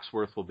Robert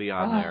Foxworth will be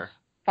on there.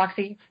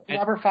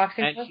 Robert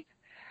Foxy.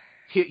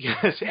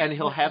 Yes, and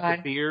he'll have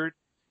the beard.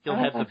 He'll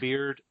have the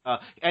beard,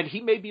 and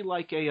he may be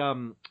like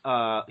the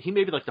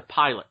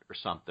pilot or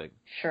something.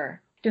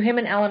 Sure. Do him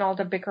and Alan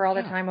Alda bicker all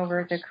the time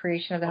over the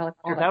creation of the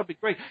helicopter? Oh, that would be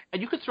great.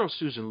 And you could throw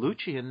Susan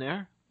Lucci in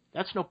there.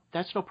 That's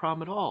no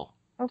problem at all.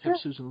 Okay.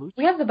 Susan Lucci.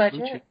 We have the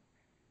budget. Lucci.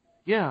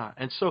 Yeah,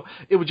 and so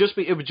it would just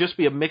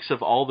be a mix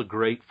of all the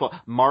great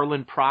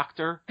Marlon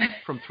Proctor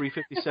from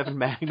 357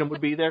 Magnum would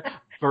be there.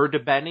 Verda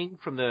Benning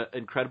from The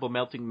Incredible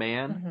Melting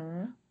Man.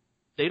 Mm-hmm.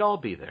 They'd all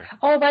be there.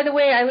 Oh, by the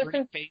way,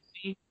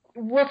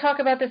 we'll talk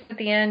about this at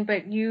the end,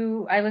 but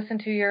I listened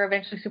to your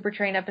Eventually Super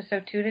Train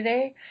episode 2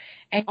 today,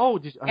 and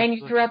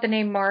you threw out the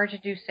name Marge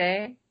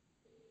Doucet.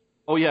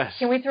 Oh, yes.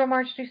 Can we throw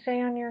Marge Doucet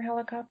on your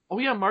helicopter? Oh,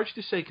 yeah, Marge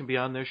Doucet can be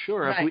on there,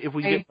 sure. Right. If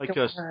we get like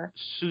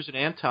Susan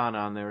Anton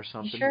on there or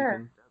something.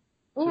 Sure.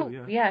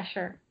 Ooh, yeah,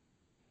 sure.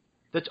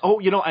 That's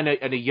and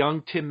a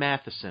young Tim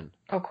Matheson.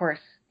 Of course.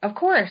 Oh,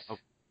 let's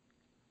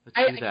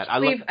do that.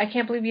 I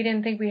can't believe you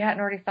didn't think we hadn't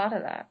already thought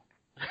of that.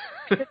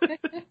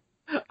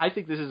 I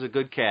think this is a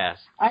good cast.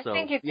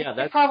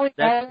 That's probably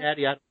better.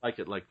 Daddy, I don't like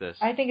it like this.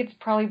 I think it's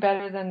probably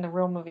better than the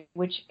real movie,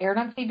 which aired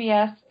on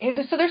CBS.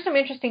 So there's some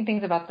interesting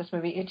things about this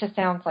movie. It just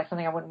sounds like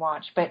something I wouldn't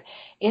watch, but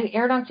it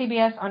aired on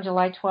CBS on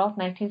July 12th,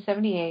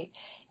 1978.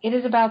 It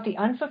is about the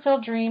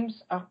unfulfilled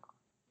dreams of...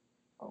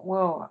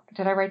 Whoa,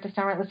 did I write this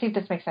down right? Let's see if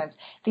this makes sense.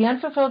 The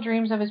unfulfilled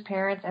dreams of his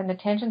parents and the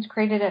tensions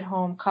created at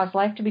home cause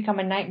life to become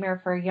a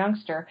nightmare for a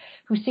youngster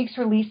who seeks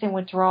release and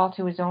withdrawal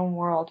to his own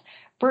world.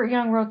 Burt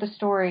Young wrote the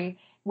story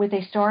with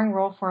a starring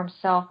role for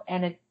himself,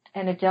 and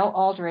Adele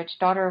Aldrich,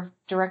 daughter of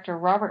director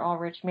Robert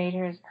Aldrich, made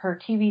her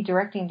TV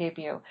directing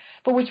debut.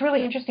 But what's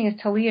really interesting is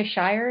Talia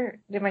Shire,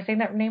 am I saying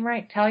that name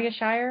right? Talia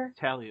Shire?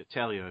 Talia,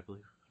 I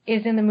believe.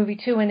 Is in the movie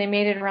too, and they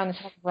made it around the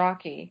time of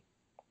Rocky.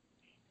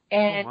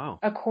 And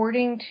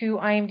according to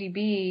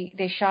IMDb,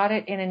 they shot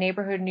it in a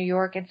neighborhood in New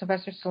York, and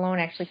Sylvester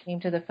Stallone actually came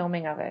to the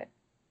filming of it.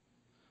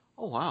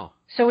 Oh, wow.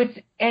 So it's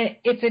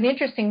an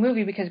interesting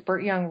movie because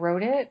Burt Young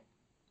wrote it.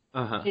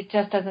 Uh-huh. It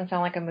just doesn't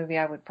sound like a movie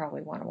I would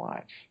probably want to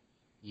watch.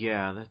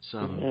 Yeah, that's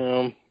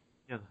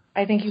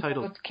I think you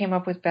both came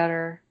up with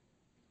better.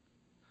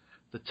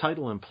 The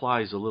title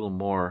implies a little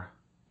more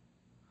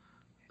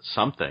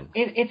something.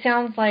 It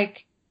sounds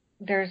like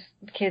there's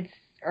kids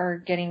are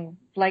getting,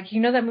 like,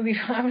 that movie.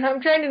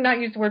 I'm trying to not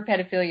use the word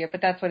pedophilia,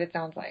 but that's what it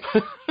sounds like.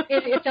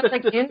 It sounds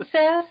like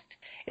incest.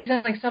 It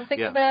sounds like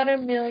something about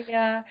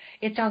Amelia.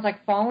 It sounds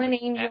like Fallen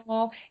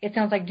Angel. It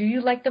sounds like Do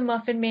You Like the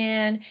Muffin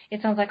Man?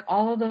 It sounds like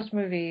all of those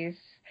movies.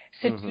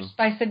 Seduced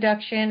by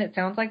Seduction. It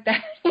sounds like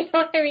that. You know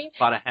what I mean?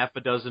 About a half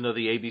a dozen of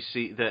the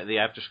ABC, the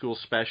after-school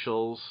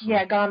specials.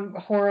 Yeah, gone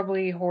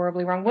horribly,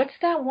 horribly wrong. What's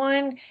that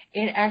one?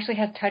 It actually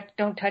has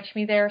Don't Touch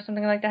Me There or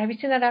something like that. Have you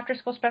seen that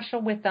after-school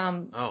special with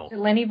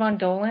Lenny Von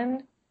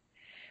Dolan?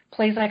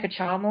 Plays like a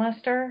child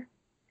molester.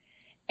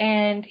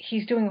 And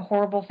he's doing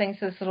horrible things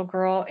to this little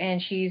girl,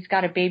 and she's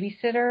got a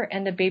babysitter,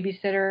 and the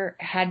babysitter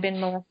had been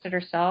molested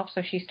herself,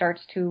 so she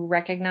starts to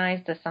recognize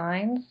the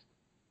signs.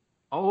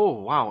 Oh,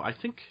 wow. I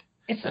think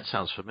that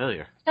sounds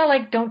familiar. It's not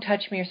like Don't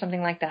Touch Me or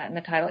something like that in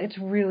the title. It's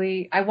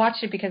really... I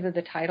watched it because of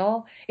the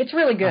title. It's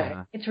really good.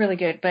 Uh-huh. It's really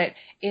good, but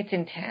it's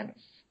intense.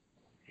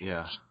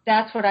 Yeah.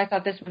 That's what I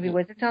thought this movie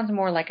was. It sounds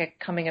more like a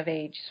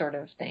coming-of-age sort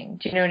of thing.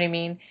 Do you know what I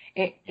mean?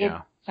 It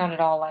sounded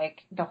all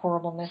like the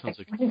horribleness. Sounds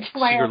like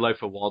Secret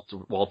Life of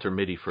Walter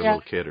Mitty for a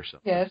little kid or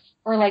something. Yes.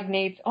 Or like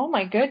Nate's, oh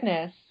my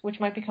goodness, which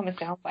might become a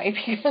soundbite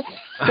because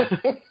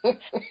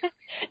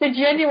the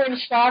genuine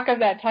shock of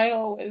that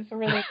title was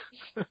really...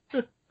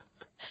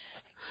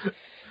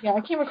 Yeah,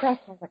 I came across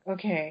it. I was like,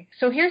 okay.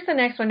 So here's the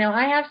next one. Now,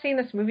 I have seen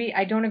this movie.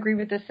 I don't agree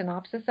with the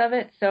synopsis of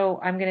it, so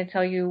I'm going to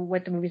tell you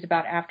what the movie's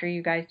about after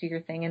you guys do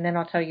your thing, and then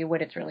I'll tell you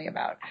what it's really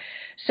about.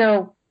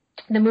 So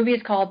the movie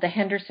is called The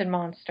Henderson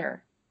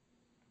Monster.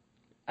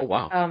 Oh,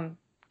 wow.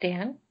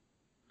 Dan?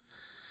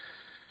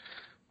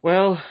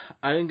 Well,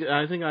 I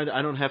think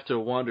I don't have to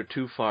wander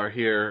too far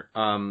here.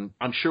 I'm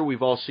sure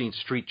we've all seen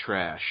Street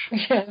Trash,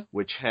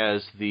 which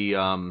has the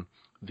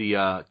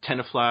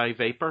Tenafly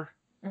vapor,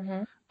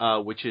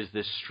 which is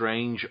this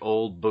strange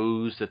old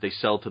booze that they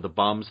sell to the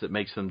bums that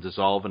makes them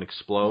dissolve and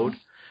explode.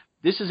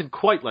 This isn't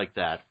quite like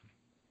that,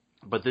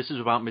 but this is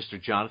about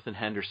Mr. Jonathan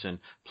Henderson,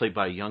 played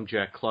by young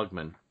Jack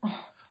Klugman,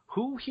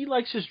 who he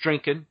likes his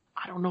drinking.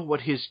 I don't know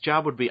what his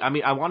job would be. I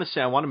mean, I want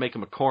to make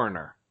him a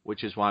coroner,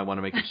 which is why I want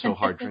to make him so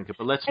hard drinking.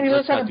 But let's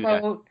not do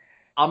that.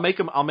 I'll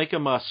make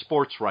him a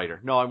sports writer.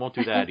 No, I won't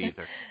do that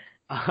either.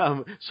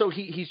 So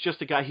he's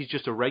just a guy. He's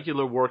just a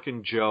regular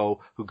working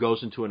Joe who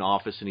goes into an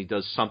office and he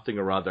does something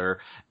or other.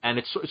 And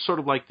it's sort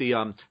of like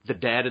the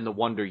Dad in the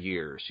Wonder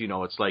Years. You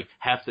know, it's like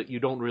you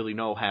don't really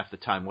know half the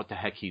time what the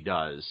heck he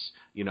does.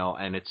 You know,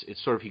 and it's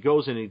sort of he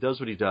goes in and he does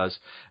what he does,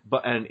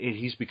 and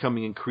he's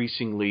becoming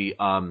increasingly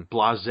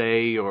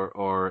blasé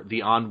or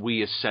the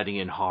ennui is setting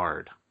in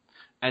hard.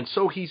 And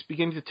so he's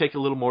beginning to take a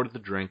little more to the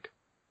drink.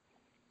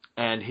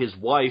 And his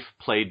wife,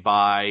 played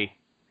by,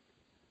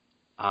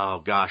 oh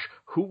gosh,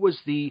 who's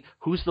the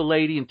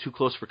lady in Too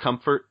Close for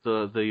Comfort?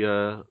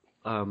 Nancy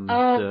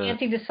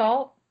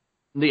DeSalt?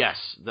 Yes,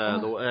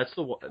 that's his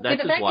wife. The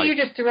fact that you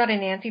just threw out a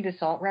Nancy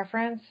DeSalt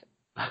reference,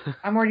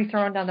 I'm already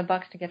throwing down the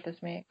bucks to get this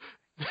made.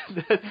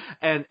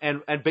 and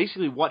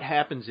basically what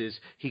happens is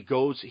he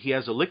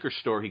has a liquor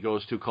store he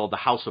goes to called the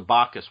House of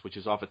Bacchus, which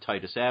is off of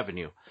Titus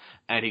Avenue,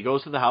 and he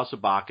goes to the House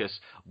of Bacchus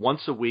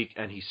once a week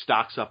and he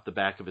stocks up the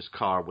back of his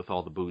car with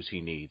all the booze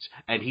he needs,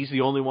 and he's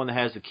the only one that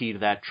has the key to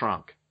that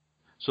trunk,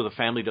 so the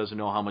family doesn't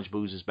know how much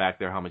booze is back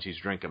there, how much he's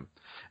drinking.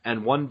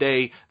 And one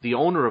day the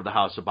owner of the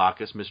House of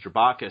Bacchus, Mr.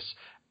 Bacchus,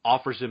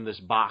 offers him this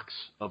box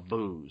of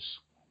booze.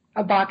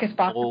 A Bacchus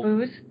box of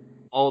booze?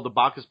 Oh, the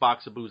Bacchus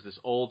box of booze, this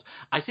old.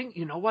 I think,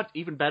 you know what,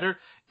 even better,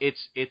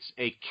 it's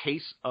a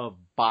case of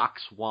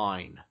box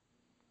wine.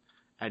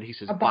 And he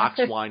says box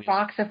wine.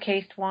 Box of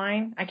cased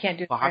wine? I can't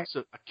do that.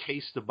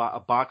 A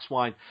box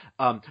wine.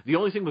 The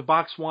only thing with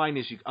box wine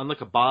is, unlike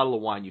a bottle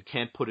of wine, you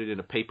can't put it in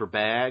a paper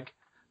bag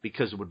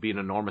because it would be an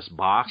enormous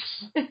box.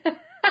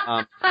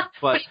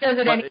 But he does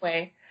it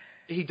anyway.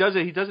 He does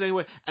it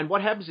anyway. And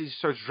what happens is he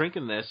starts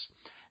drinking this,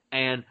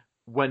 and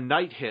when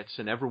night hits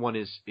and everyone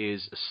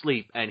is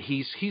asleep, and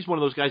he's one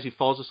of those guys who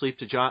falls asleep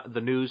to the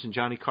news and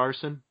Johnny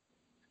Carson.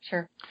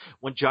 Sure.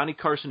 When Johnny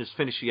Carson is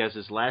finished, he has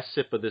his last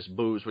sip of this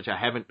booze, which I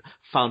haven't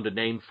found a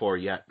name for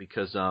yet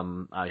because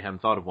I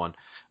haven't thought of one.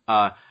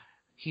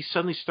 He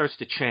suddenly starts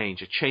to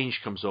change. A change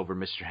comes over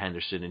Mr.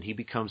 Henderson, and he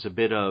becomes a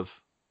bit of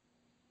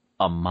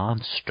a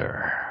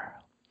monster.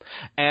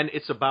 And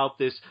it's about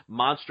this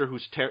monster who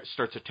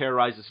starts to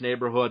terrorize this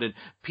neighborhood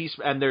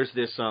and there's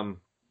this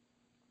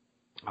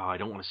I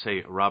don't want to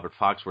say Robert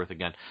Foxworth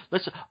again.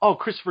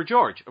 Christopher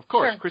George. Of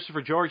course, sure.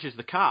 Christopher George is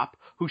the cop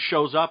who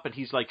shows up, and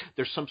he's like,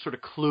 there's some sort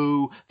of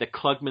clue that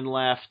Klugman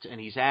left, and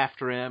he's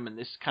after him, and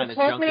this kind of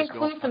junk is going on.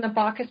 Klugman clue from the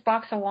Bacchus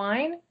box of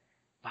wine?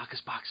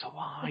 Bacchus box of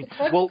wine.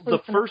 Well, the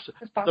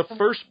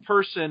first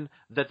person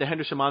that the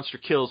Henderson monster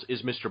kills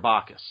is Mr.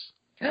 Bacchus.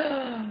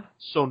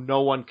 So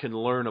no one can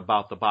learn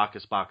about the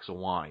Bacchus box of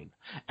wine.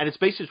 And it's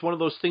basically one of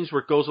those things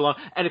where it goes along,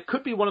 and it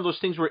could be one of those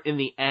things where in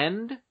the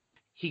end,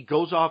 he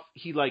goes off,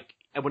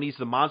 and when he's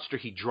the monster,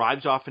 he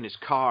drives off in his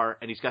car,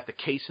 and he's got the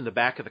case in the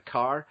back of the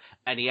car,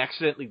 and he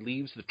accidentally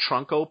leaves the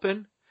trunk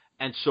open.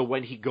 And so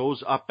when he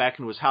goes up back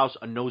into his house,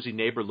 a nosy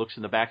neighbor looks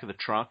in the back of the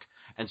trunk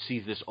and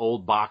sees this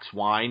old box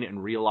wine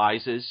and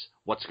realizes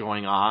what's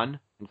going on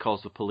and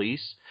calls the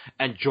police.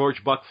 And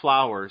George Buck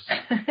Flowers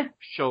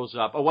shows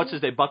up. Oh, what's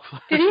his name? Buck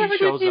Flowers. Did he ever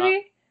do TV?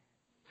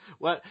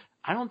 What?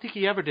 I don't think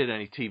he ever did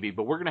any TV,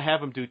 but we're going to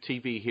have him do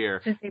TV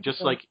here,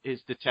 just like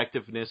his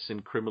detectiveness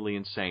in Criminally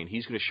Insane.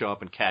 He's going to show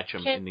up and catch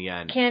him in the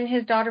end. Can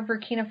his daughter,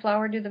 Burkina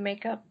Flower, do the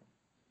makeup?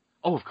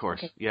 Oh, of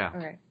course, okay. Yeah.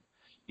 All right.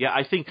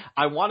 Yeah,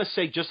 I want to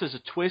say, just as a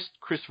twist,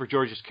 Christopher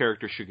George's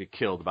character should get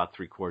killed about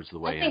 3/4 of the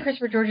way in. I think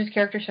Christopher George's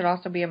character should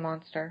also be a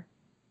monster.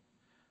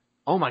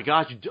 Oh my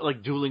gosh,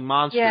 like Dueling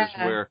Monsters,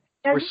 yeah. where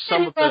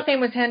some of the... His last name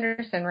was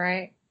Henderson,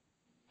 right?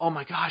 Oh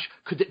my gosh,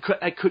 could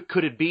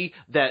it be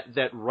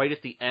that right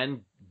at the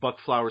end, Buck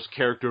Flowers'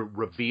 character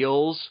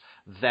reveals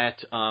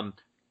that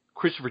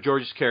Christopher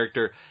George's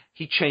character,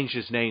 he changed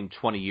his name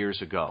 20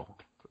 years ago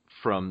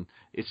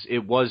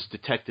it was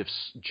Detective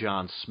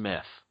John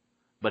Smith,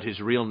 but his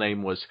real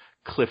name was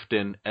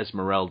Clifton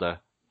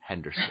Esmeralda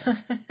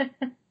Henderson.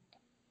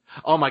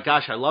 Oh my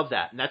gosh, I love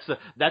that. And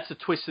that's the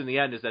twist in the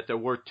end, is that there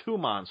were two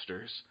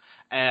monsters,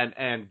 and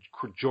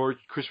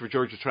Christopher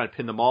George was trying to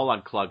pin them all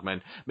on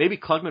Klugman. Maybe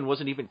Klugman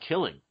wasn't even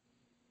killing.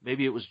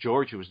 Maybe it was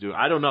George who was doing it.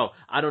 I don't know.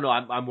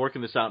 I'm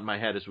working this out in my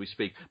head as we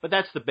speak. But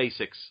that's the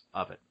basics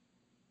of it.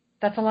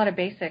 That's a lot of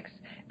basics,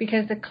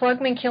 because the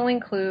Klugman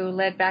killing clue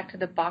led back to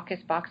the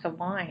Bacchus box of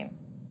wine.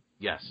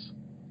 Yes.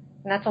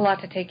 And that's a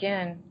lot to take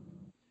in.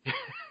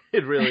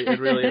 It really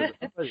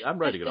is. I'm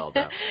writing it all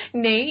down.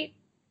 Nate?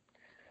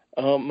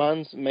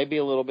 Mine's maybe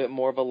a little bit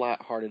more of a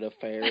lighthearted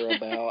affair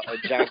about a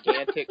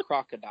gigantic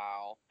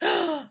crocodile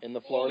in the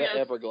Florida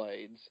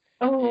Everglades.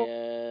 Oh.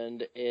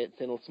 And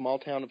it's in a small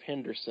town of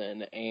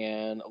Henderson,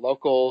 and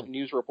local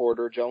news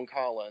reporter Joan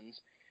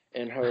Collins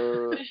and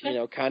her,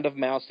 kind of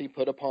mousy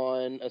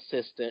put-upon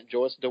assistant,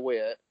 Joyce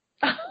DeWitt,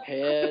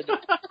 head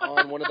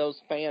on one of those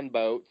fan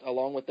boats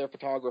along with their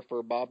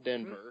photographer, Bob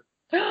Denver.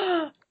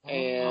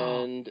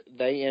 And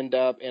they end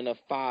up in a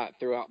fight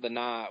throughout the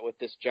night with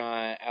this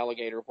giant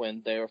alligator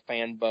when their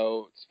fan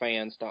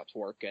stops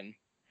working.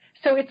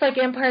 So it's like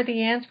Empire of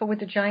the Ants, but with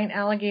the giant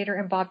alligator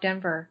and Bob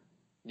Denver.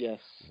 Yes.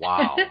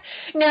 Wow.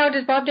 Now,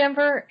 does Bob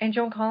Denver and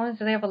Joan Collins,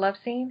 do they have a love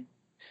scene?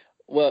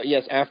 Well,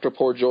 yes, after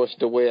poor Joyce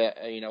DeWitt,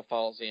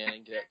 falls in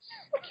and gets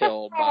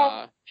killed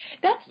by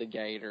the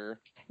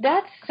gator.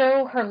 That's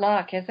so her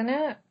luck, isn't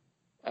it?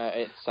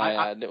 It's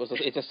sad.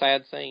 It's a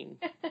sad scene.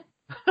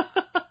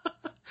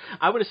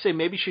 I would say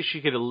maybe she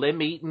should get a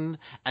limb eaten,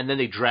 and then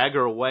they drag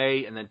her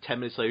away, and then 10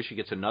 minutes later she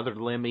gets another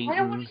limb eaten. I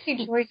don't want to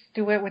see Joyce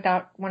do it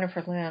without one of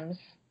her limbs.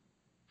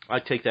 I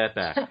take that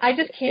back. I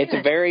just can't. It's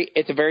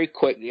a very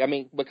quick. I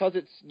mean, because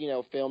it's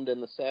filmed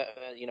in the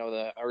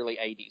early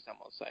 '80s. I'm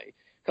gonna say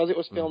because it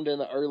was filmed in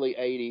the early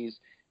 '80s.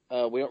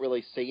 We don't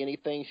really see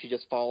anything. She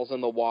just falls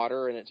in the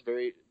water, and it's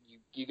very.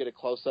 You get a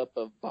close up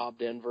of Bob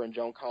Denver and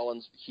Joan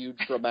Collins' huge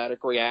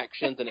dramatic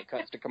reactions, and it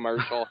cuts to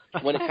commercial.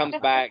 When it comes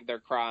back, they're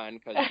crying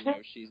because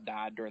she's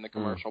died during the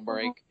commercial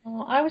break.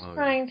 Oh, I was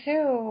crying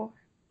too.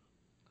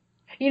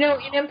 In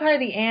Empire of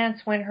the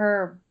Ants, when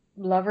her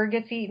lover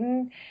gets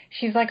eaten,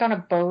 she's like on a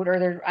boat,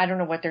 or I don't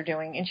know what they're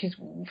doing, and she's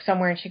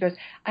somewhere, and she goes,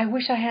 "I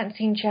wish I hadn't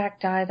seen Jack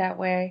die that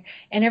way."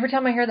 And every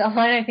time I hear that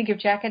line, I think if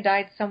Jack had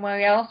died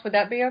somewhere else, would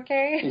that be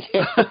okay?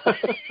 Yeah.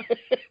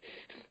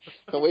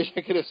 I wish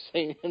I could have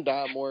seen him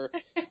die more,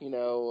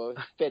 a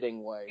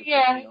fitting way.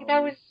 Yeah,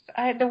 that was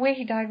the way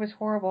he died was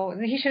horrible.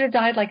 He should have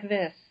died like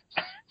this.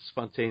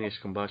 Spontaneous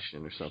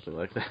combustion or something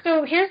like that.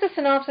 So here's the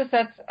synopsis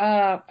that's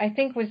I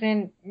think was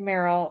in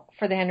Merrill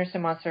for the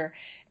Henderson Monster.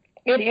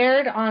 It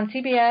aired on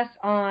CBS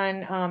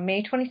on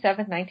May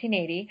 27th,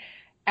 1980.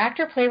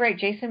 Actor-playwright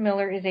Jason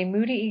Miller is a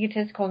moody,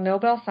 egotistical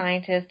Nobel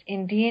scientist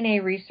in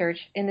DNA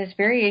research in this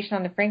variation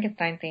on the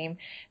Frankenstein theme,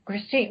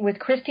 with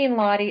Christine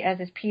Lottie as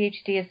his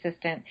PhD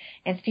assistant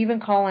and Stephen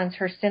Collins,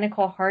 her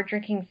cynical,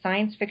 hard-drinking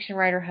science fiction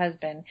writer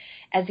husband,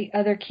 as the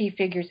other key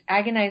figures,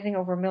 agonizing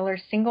over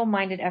Miller's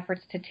single-minded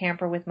efforts to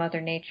tamper with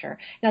Mother Nature.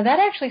 Now, that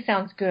actually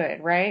sounds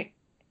good, right?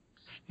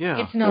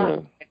 Yeah. It's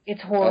not.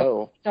 It's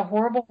horrible. It's a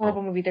horrible,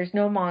 horrible movie. There's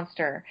no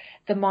monster.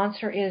 The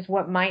monster is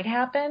what might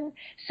happen.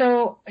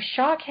 So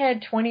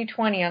Shockhead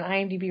 2020 on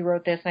IMDb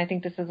wrote this, and I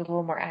think this is a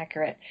little more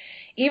accurate.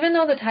 Even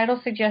though the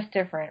title suggests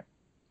different,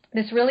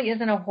 this really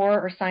isn't a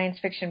horror or science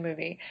fiction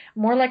movie,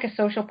 more like a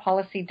social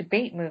policy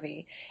debate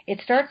movie.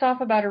 It starts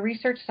off about a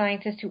research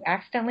scientist who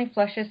accidentally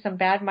flushes some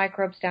bad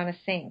microbes down a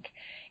sink.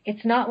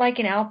 It's not like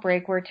an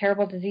outbreak where a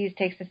terrible disease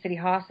takes the city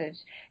hostage,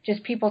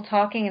 just people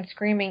talking and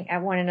screaming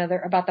at one another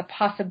about the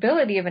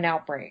possibility of an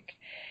outbreak.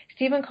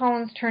 Stephen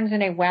Collins turns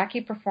in a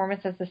wacky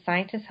performance as the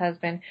scientist's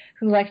husband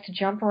who likes to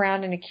jump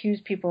around and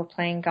accuse people of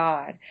playing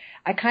God.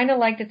 I kind of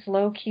liked its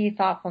low-key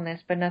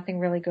thoughtfulness, but nothing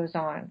really goes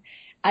on.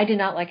 I did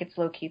not like its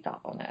low-key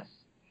thoughtfulness.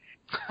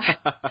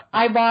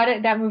 I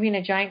bought that movie in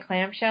a giant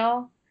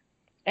clamshell,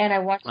 and I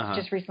watched it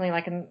just recently,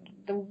 like in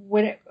the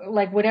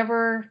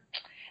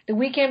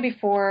weekend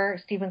before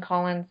Stephen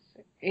Collins,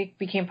 it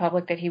became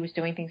public that he was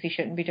doing things he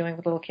shouldn't be doing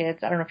with little kids.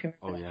 I don't know if you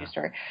remember that news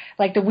story.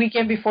 Like the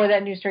weekend before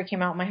that news story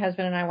came out, my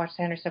husband and I watched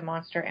The Henderson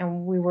Monster,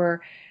 and we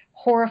were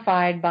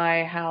horrified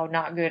by how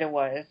not good it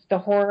was. The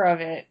horror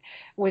of it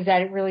was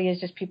that it really is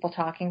just people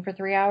talking for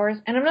 3 hours.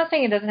 And I'm not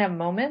saying it doesn't have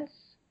moments,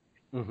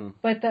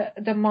 but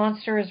the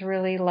monster is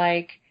really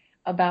like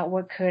about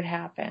what could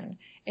happen.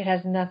 It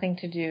has nothing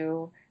to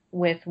do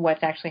with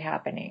what's actually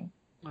happening.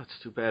 That's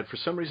too bad. For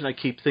some reason, I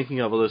keep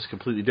thinking of this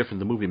completely different.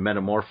 The movie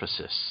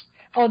Metamorphosis.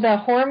 Oh, the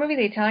horror movie,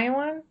 the Italian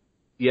one?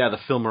 Yeah, the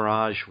Film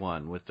Mirage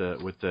one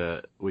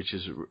which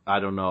is, I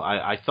don't know.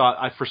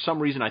 For some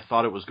reason I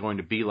thought it was going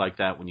to be like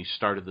that when you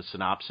started the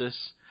synopsis,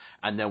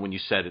 and then when you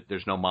said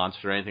there's no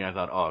monster or anything, I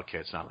thought, oh, okay,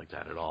 it's not like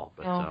that at all.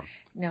 But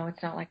no,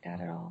 it's not like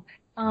that at all.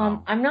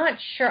 I'm not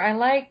sure. I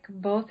like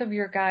both of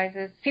your guys'.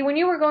 See, when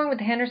you were going with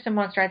the Henderson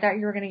Monster, I thought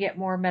you were going to get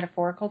more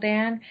metaphorical,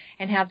 Dan,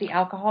 and have the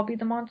alcohol be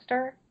the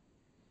monster.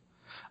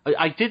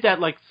 I did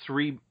that like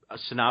 3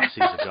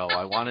 synopses ago.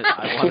 I wanted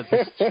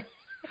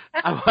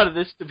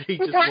this to be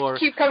just more.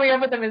 Keep coming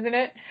up with them, isn't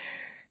it?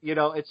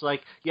 It's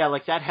like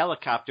like that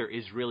helicopter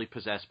is really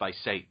possessed by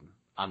Satan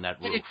on that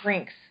roof. It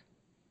drinks.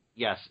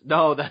 Yes.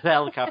 No, that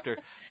helicopter.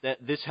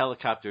 This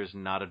helicopter is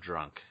not a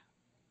drunk.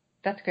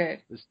 That's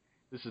good.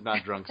 This is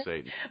not drunk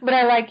Satan. But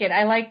I like it.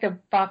 I like the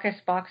Bacchus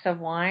box of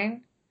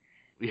wine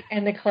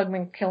and the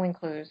Klugman killing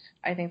clues.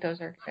 I think those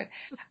are good.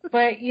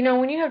 But,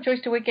 when you have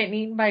Joyce DeWitt getting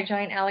eaten by a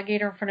giant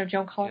alligator in front of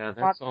Joan Collins,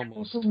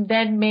 who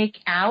then make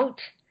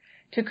out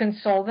to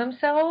console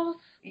themselves.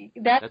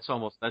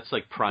 That's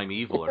like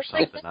Primeval or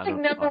something. Like, I that's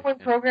don't like number know. one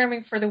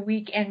programming for the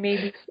week and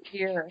maybe the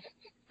year.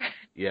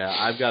 Yeah,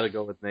 I've got to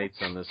go with Nate's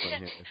on this one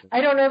here.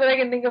 I don't know that I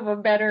can think of a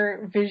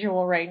better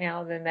visual right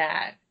now than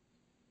that.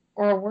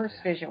 Or a worse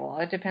visual.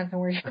 It depends on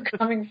where you're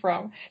coming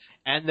from.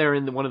 And they're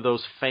in one of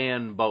those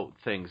fan boat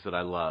things that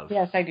I love.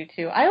 Yes, I do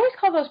too. I always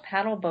call those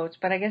paddle boats,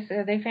 but I guess,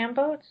 are they fan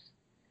boats?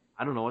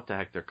 I don't know what the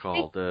heck they're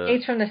called.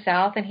 Nate's from the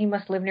South, and he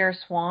must live near a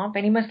swamp,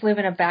 and he must live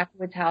in a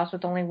backwoods house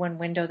with only one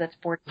window that's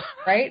boarded,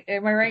 right?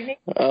 Am I right, Nate?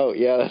 Oh,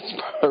 yeah, that's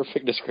a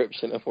perfect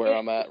description of where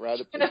I'm at right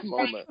at this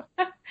moment.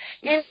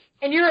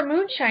 And you're a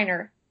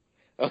moonshiner.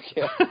 Okay.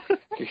 You're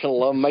going to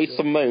love me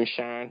some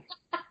moonshine.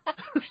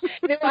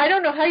 I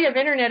don't know how you have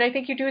internet. I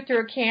think you do it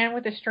through a can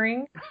with a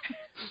string.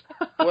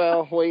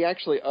 Well, we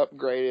actually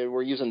upgraded.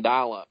 We're using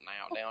dial-up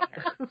now down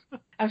here.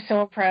 I'm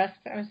so impressed.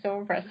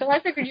 So I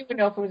figured you would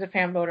know if it was a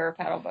fan boat or a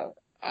paddle boat.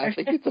 I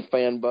think it's a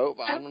fan boat,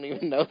 but I don't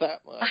even know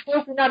that much. I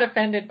hope you're not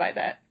offended by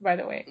that, by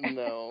the way.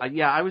 No.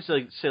 Yeah, I would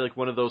say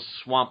one of those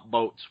swamp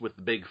boats with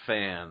the big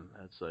fan.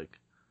 That's like,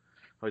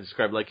 I would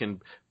describe like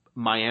in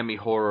Miami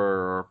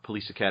Horror or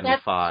Police Academy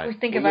 5.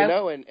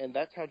 And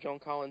that's how Joan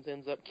Collins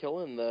ends up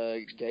killing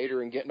the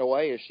gator and getting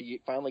away, is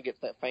she finally gets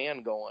that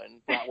fan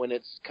going right when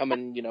it's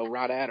coming,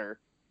 right at her.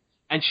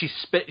 And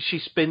she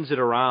spins it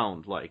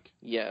around like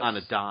on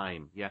a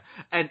dime. Yeah.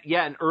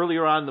 And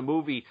earlier on in the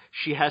movie,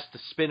 she has to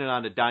spin it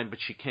on a dime, but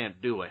she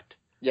can't do it.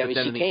 Yeah, but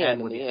she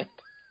can in the end.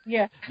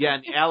 Yeah. Yeah,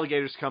 and the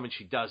alligators come and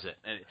she does it.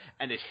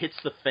 And it hits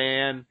the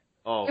fan.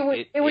 Oh,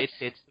 it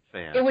hits the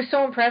fan. It was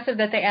so impressive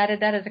that they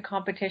added that as a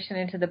competition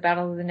into the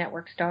Battle of the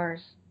Network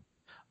Stars.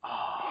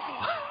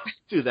 Oh,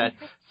 do that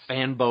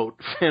fan boat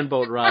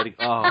riding.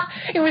 Oh,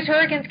 it was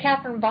her against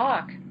Catherine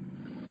Bach.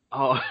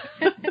 Oh,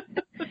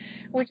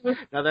 which was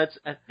now that's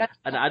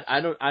and I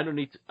don't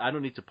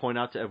need to point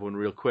out to everyone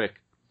real quick,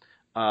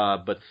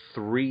 but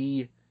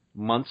 3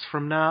 months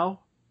from now,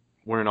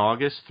 we're in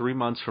August. 3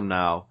 months from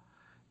now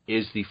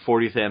is the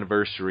 40th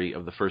anniversary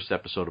of the first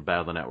episode of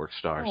Battle of the Network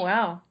Stars. Oh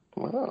wow.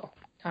 Wow.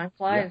 Time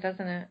flies,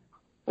 doesn't it?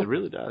 It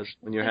really does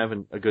when you're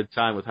having a good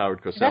time with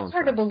Howard Cosell. That's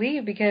hard to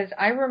believe because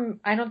I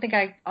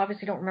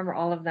obviously don't remember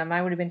all of them.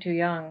 I would have been too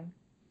young.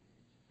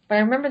 But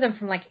I remember them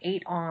from like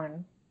 8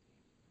 on.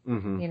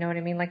 Mm-hmm. You know what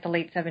I mean? Like the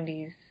late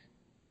 70s.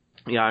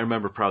 Yeah, I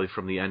remember probably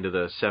from the end of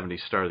the 70s,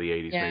 start of the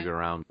 80s, maybe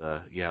around,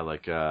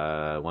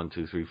 1,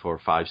 2, 3, 4,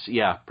 5,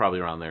 yeah, probably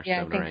around there, 7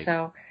 or 8. Yeah, I think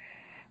so.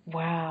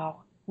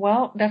 Wow.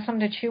 Well, that's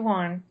something to chew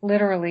on,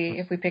 literally,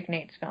 if we pick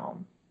Nate's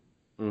film.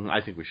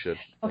 I think we should.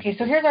 Okay,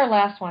 so here's our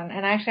last one,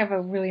 and I actually have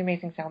a really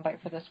amazing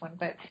soundbite for this one,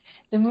 but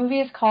the movie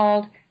is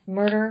called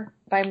Murder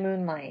by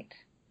Moonlight.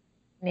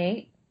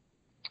 Nate?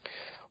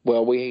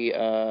 Well,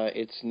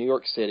 it's New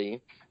York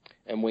City,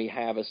 and we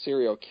have a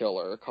serial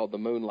killer called the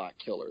Moonlight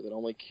Killer that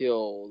only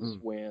kills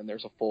when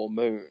there's a full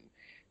moon.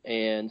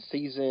 And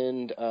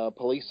seasoned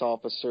police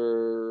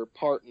officer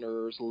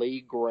partners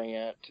Lee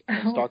Grant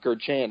and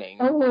Stockard Channing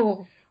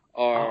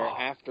are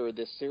after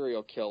this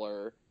serial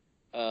killer.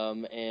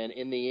 And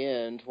in the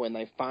end, when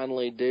they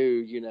finally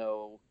do,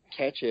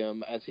 catch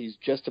him as he's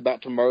just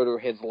about to murder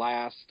his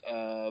last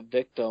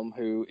victim,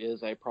 who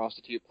is a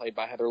prostitute played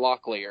by Heather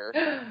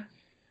Locklear,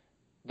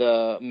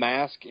 the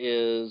mask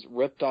is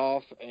ripped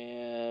off,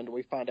 and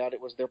we find out it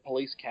was their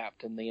police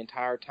captain the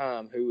entire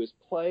time, who is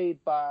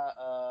played by,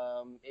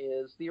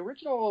 is the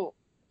original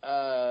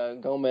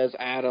Gomez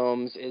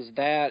Adams, is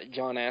that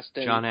John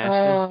Astin? John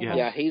Astin, yes.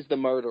 Yeah, he's the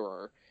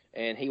murderer,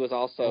 and he was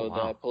also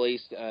the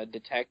police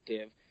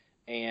detective.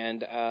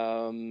 And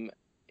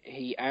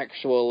he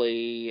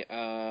actually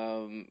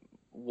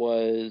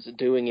was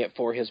doing it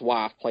for his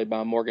wife, played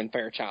by Morgan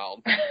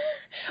Fairchild.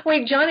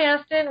 Wait, John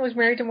Astin was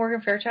married to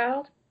Morgan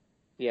Fairchild?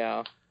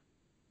 Yeah.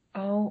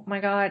 Oh, my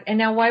God. And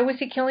now why was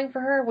he killing for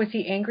her? Was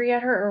he angry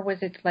at her, or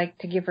was it, like,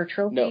 to give her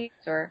trophies?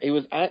 No, or? It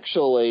was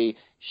actually,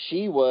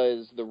 she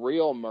was the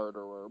real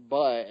murderer,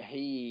 but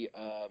he,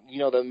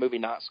 the movie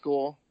Night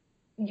School?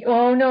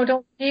 Oh, no,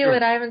 don't steal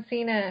it. I haven't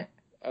seen it.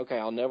 Okay,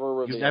 I'll never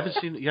reveal. You haven't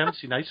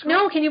seen Night School?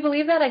 No, can you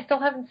believe that? I still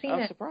haven't seen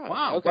it. I'm surprised.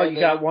 Wow. Okay, well, you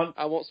got one.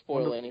 I won't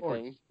spoil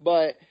anything.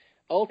 But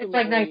ultimately,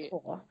 it's like Night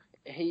School.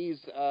 He's,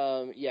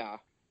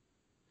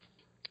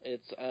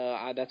 It's,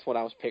 that's what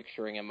I was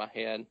picturing in my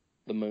head,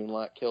 the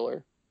Moonlight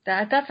Killer.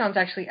 That sounds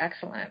actually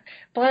excellent.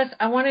 Plus,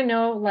 I want to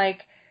know,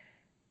 like,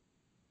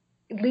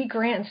 Lee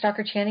Grant and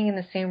Stockard Channing in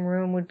the same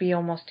room would be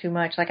almost too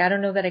much. Like, I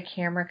don't know that a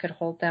camera could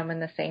hold them in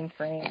the same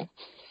frame.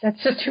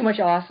 That's just too much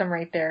awesome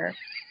right there.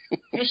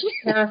 She's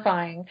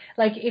terrifying.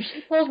 Like, if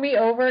she pulled me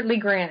over, Lee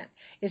Grant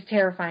is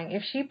terrifying.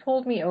 If she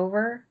pulled me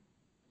over,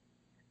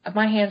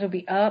 my hands would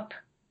be up.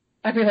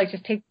 I'd be like,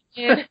 just take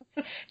me in.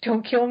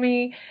 Don't kill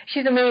me.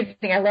 She's amazing.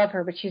 I love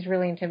her, but she's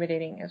really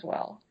intimidating as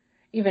well.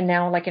 Even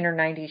now, like in her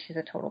 90s, she's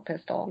a total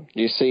pistol.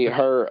 You see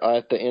her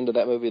at the end of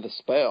that movie, The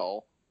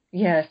Spell.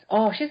 Yes.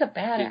 Oh, she's a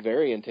badass. She's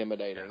very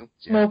intimidating.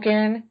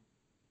 Smoking,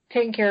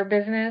 taking care of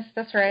business.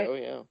 That's right. Oh,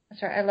 yeah.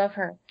 That's right. I love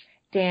her.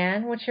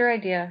 Dan, what's your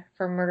idea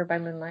for Murder by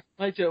Moonlight?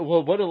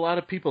 Well, what a lot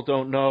of people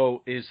don't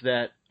know is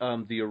that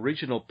the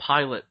original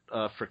pilot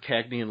for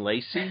Cagney and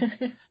Lacey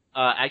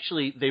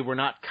Actually, they were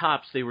not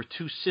cops. They were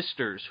two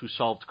sisters who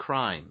solved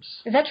crimes.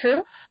 Is that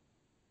true?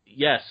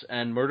 Yes,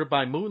 and Murder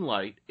by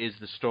Moonlight is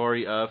the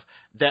story of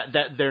that.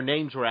 Their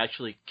names were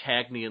actually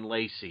Cagney and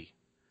Lacey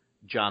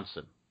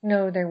Johnson.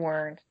 No, they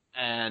weren't.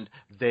 And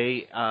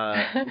they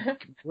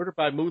Murder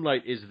by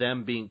Moonlight is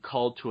them being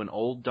called to an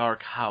old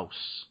dark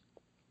house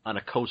on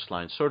a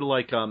coastline, sort of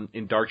like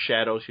in Dark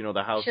Shadows, you know,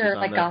 the house Sure, is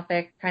on like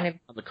Gothic kind of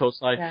on the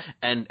coastline. Yeah.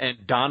 And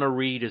Donna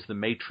Reed is the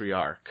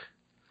matriarch,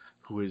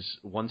 who is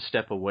one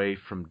step away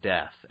from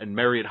death, and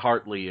Marriott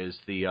Hartley is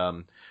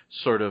the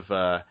sort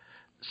of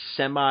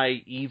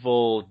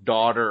semi-evil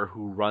daughter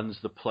who runs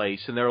the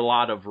place. And there are a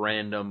lot of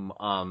random.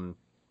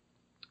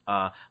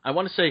 I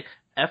want to say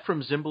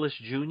Ephraim Zimbalist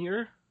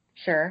Jr.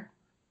 Sure.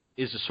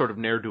 is a sort of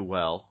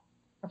ne'er-do-well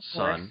Of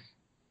son.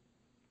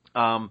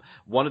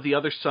 One of the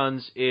other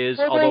sons is,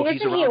 well, although isn't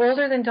he's he around,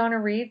 older than Donna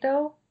Reed,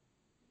 though?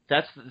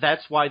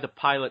 that's why the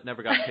pilot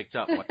never got picked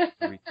up. Why to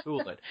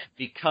retool it?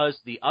 Because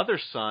the other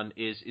son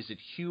is it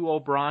Hugh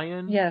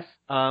O'Brien? Yes.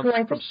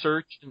 From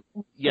Search?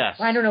 Yes.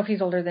 I don't know if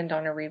he's older than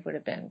Donna Reed would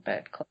have been,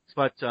 but close.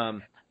 But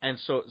and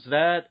so it's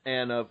that,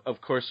 and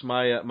of course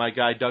my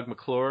guy Doug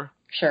McClure.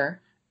 Sure.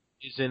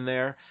 Is in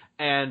there,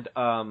 and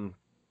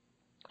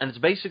it's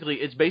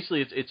basically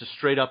a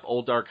straight up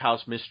old dark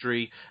house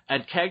mystery.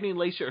 And Cagney and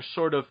Lacey are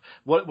sort of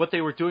what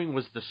they were doing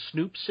was the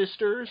Snoop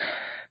sisters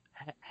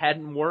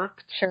hadn't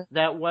worked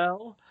that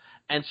well,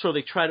 and so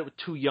they tried it with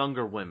two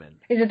younger women.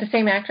 Is it the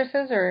same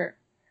actresses or?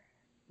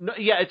 No,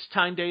 yeah, it's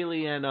Tyne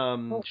Daly and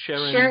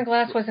Sharon. Sharon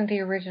Glass wasn't the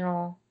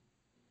original.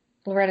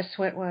 Loretta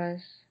Swit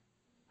was.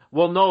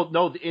 Well,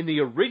 no, in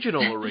the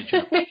original,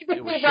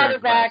 it was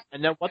Sharon Glass.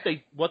 And then what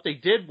they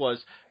did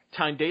was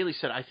Tyne Daly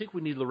said, I think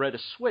we need Loretta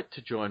Swit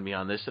to join me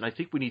on this, and I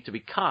think we need to be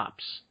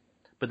cops.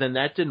 But then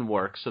that didn't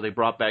work, so they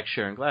brought back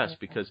Sharon Glass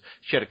because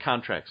she had a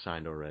contract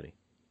signed already.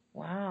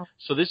 Wow.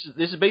 So this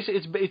is basic.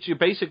 It's your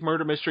basic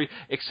murder mystery,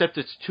 except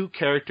it's two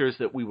characters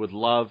that we would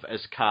love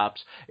as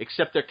cops,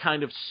 except they're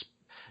kind of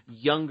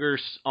younger,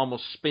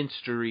 almost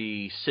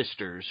spinstery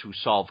sisters who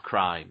solve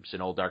crimes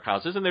in old dark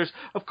houses. And there's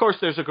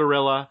a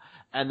gorilla,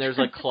 and there's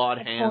like clawed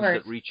hands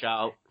that reach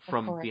out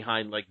from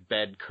behind like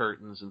bed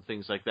curtains and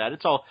things like that.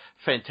 It's all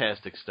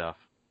fantastic stuff.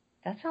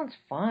 That sounds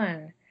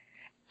fun.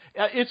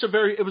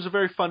 It was a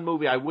very fun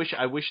movie. I wish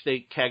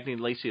Cagney and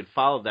Lacey had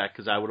followed that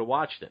because I would have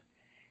watched it.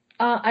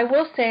 I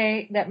will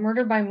say that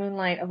Murder by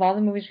Moonlight, of all the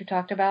movies we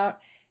talked about,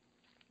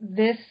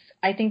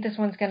 I think this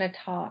one's going to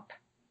top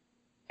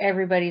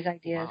everybody's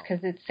ideas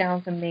because it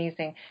sounds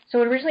amazing.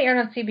 So it originally aired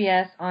on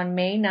CBS on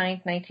May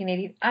 9th,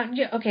 1980.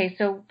 Okay,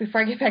 so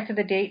before I get back to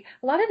the date,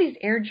 a lot of these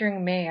aired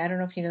during May. I don't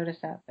know if you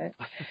noticed that. But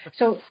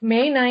so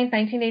May 9th,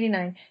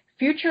 1989,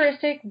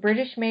 futuristic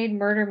British-made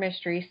murder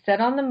mystery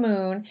set on the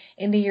moon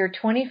in the year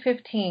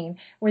 2015,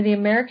 where the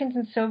Americans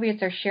and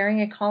Soviets are sharing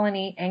a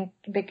colony, and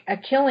a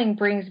killing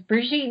brings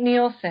Brigitte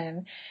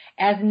Nielsen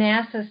as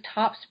NASA's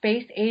top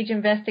space-age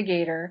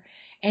investigator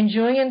and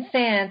Julian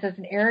Sands as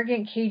an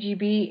arrogant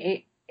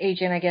KGB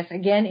agent, I guess,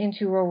 again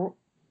into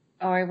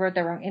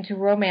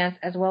romance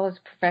as well as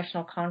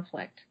professional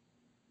conflict.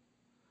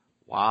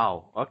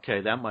 Wow.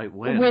 Okay, that might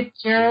win. With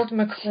Gerald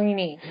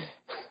McCraney.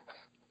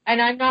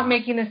 And I'm not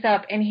making this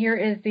up, and here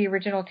is the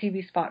original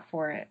TV spot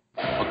for it.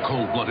 A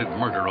cold-blooded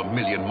murder a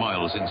million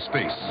miles in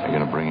space. They're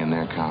going to bring in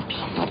their cops.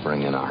 I'll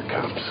bring in our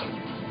cops.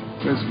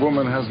 This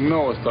woman has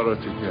no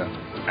authority here.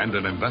 And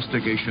an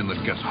investigation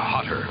that gets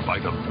hotter by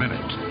the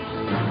minute.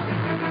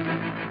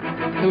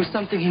 There was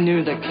something he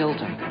knew that killed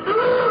him.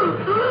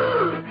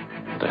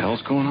 What the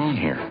hell's going on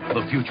here?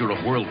 The future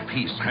of world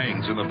peace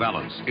hangs in the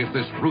balance if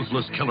this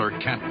ruthless killer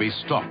can't be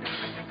stopped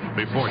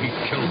before he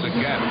kills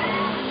again.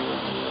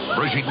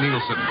 Brigitte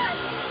Nielsen,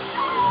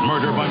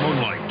 Murder by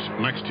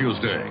Moonlight, next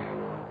Tuesday.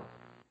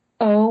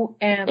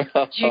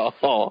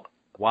 OMG.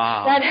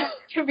 Wow. That has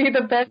to be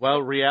the best.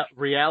 Well,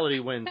 reality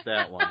wins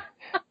that one.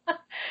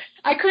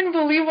 I couldn't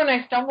believe when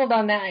I stumbled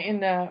on that in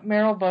the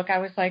Merrill book. I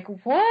was like,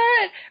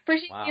 what?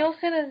 Brigitte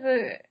Nielsen is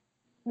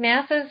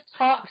NASA's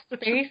top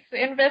space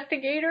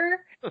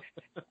investigator?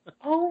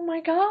 Oh, my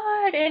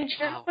God. And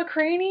Gerald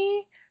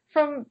McCraney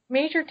from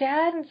Major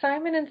Dad and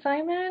Simon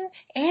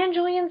and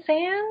Julian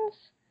Sands?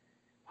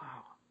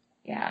 Wow.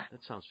 Yeah.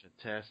 That sounds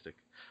fantastic.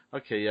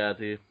 Okay,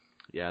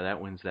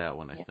 that wins that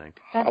one, I think.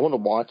 I want to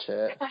watch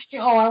it.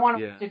 I want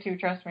to watch it too,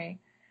 trust me.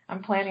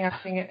 I'm planning on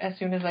seeing it as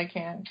soon as I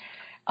can.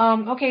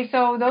 Okay,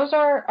 so those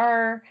are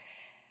our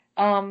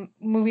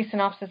movie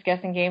synopsis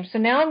guessing games. So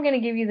now I'm going to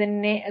give you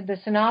the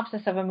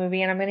synopsis of a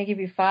movie, and I'm going to give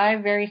you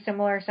 5 very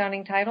similar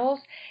sounding titles,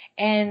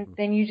 and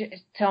then you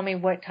just tell me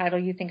what title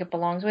you think it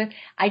belongs with.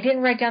 I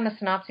didn't write down the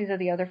synopses of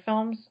the other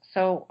films,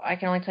 so I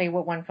can only tell you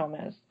what one film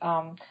is.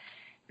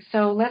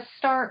 So let's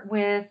start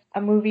with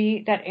a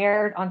movie that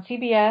aired on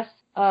CBS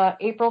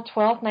April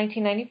 12,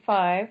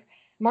 1995.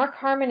 Mark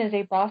Harmon is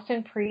a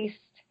Boston priest,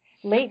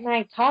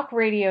 late-night talk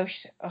radio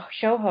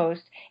show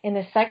host in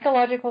the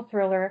psychological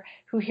thriller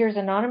who hears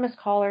anonymous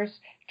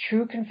callers'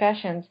 true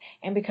confessions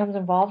and becomes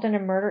involved in a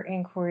murder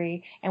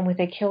inquiry and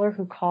with a killer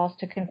who calls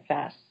to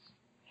confess.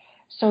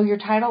 So your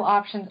title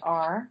options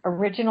are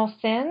Original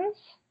Sins,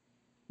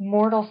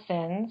 mortal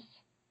sins,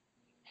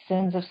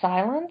 sins of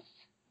silence,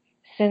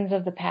 sins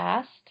of the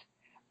past,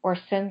 or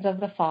sins of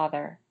the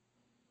father?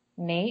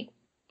 Nate?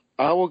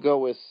 I will go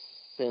with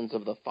sins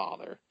of the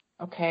father.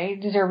 Okay.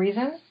 Is there a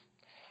reason?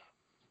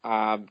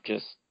 I'm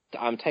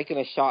taking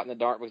a shot in the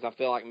dark because I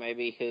feel like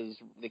maybe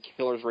the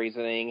killer's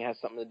reasoning has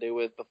something to do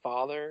with the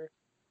father.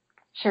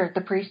 Sure.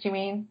 The priest, you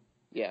mean?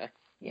 Yeah.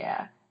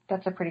 Yeah.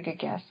 That's a pretty good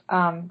guess.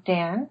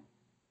 Dan?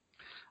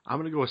 I'm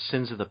going to go with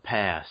sins of the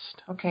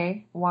past.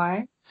 Okay.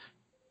 Why?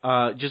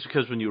 Just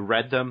because when you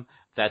read them,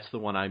 that's the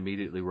one I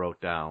immediately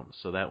wrote down.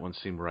 So that one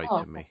seemed right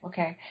to me.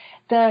 Okay.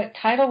 The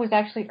title was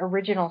actually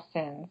Original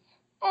Sins.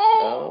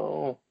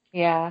 Oh.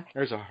 Yeah.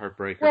 There's a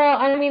heartbreaker. Well,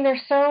 I mean,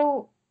 they're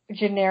so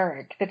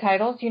generic, the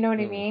titles, you know what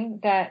I mean?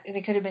 That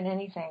they could have been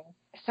anything.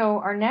 So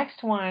our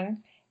next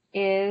one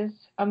is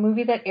a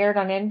movie that aired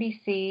on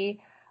NBC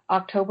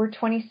October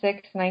 26,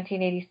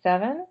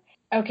 1987.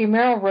 Okay,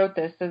 Meryl wrote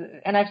this,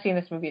 and I've seen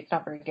this movie. It's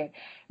not very good.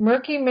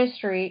 Murky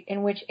mystery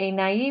in which a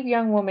naive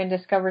young woman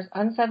discovers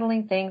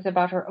unsettling things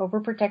about her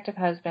overprotective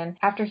husband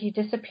after he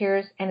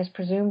disappears and is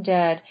presumed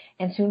dead,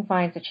 and soon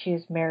finds that she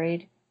is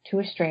married to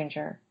a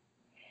stranger.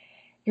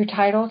 Your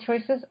title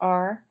choices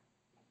are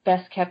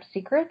Best Kept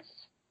Secrets,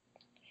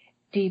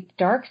 Deep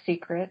Dark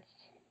Secrets,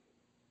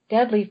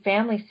 Deadly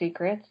Family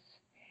Secrets,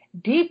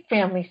 Deep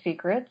Family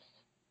Secrets,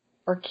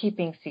 or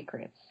Keeping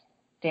Secrets.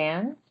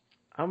 Dan?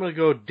 I'm going to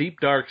go Deep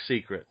Dark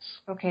Secrets.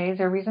 Okay, is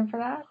there a reason for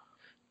that?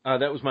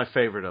 That was my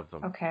favorite of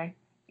them. Okay.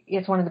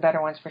 It's one of the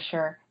better ones for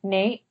sure.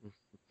 Nate?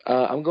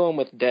 I'm going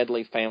with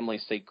Deadly Family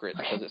Secrets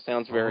because it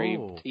sounds very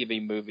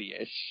TV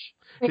movie-ish.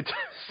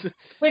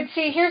 But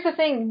see, here's the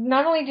thing.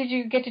 Not only did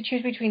you get to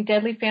choose between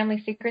Deadly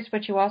Family Secrets,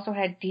 but you also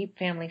had Deep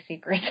Family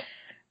Secrets.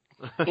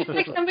 It's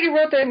like somebody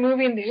wrote that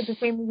movie and the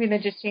same movie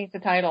that just changed the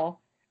title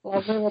a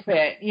little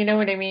bit. You know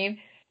what I mean?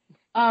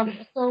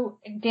 So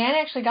Dan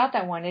actually got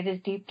that one. It is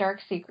Deep Dark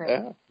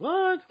Secrets.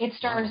 What? It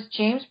stars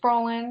James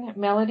Brolin,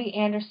 Melody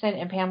Anderson,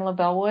 and Pamela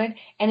Bellwood,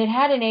 and it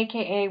had an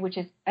AKA, which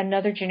is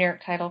another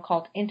generic title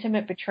called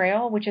Intimate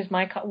Betrayal, which is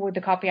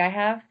the copy I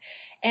have.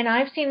 And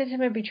I've seen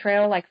Intimate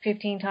Betrayal like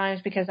 15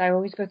 times because I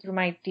always go through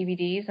my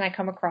DVDs and I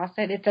come across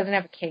it. It doesn't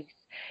have a case.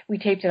 We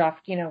taped it off,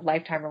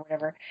 Lifetime or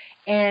whatever.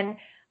 And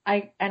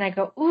I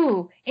go,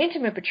 ooh,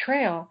 Intimate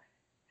Betrayal.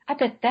 I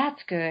bet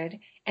that's good.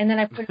 And then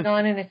I put it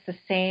on and it's the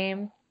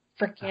same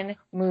freaking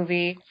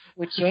movie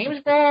with James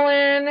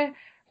Brolin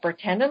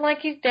pretending like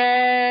he's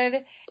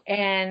dead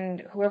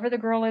and whoever the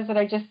girl is that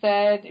I just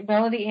said,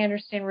 Melody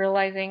Anderson,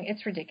 realizing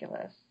it's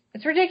ridiculous.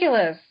 It's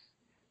ridiculous.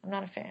 I'm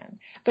not a fan.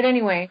 But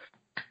anyway,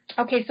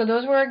 okay, so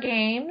those were our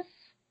games.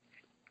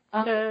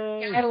 I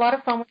had a lot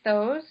of fun with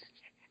those.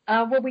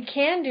 What we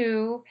can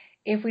do,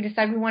 if we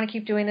decide we want to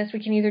keep doing this,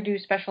 we can either do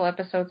special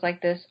episodes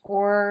like this,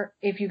 or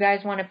if you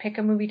guys want to pick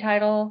a movie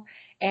title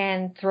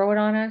and throw it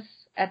on us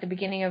at the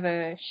beginning of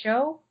a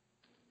show.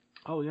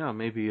 Oh yeah,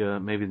 maybe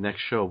the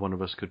next show one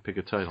of us could pick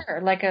a title.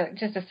 Sure, like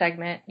just a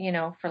segment,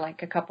 for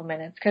like a couple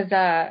minutes. Because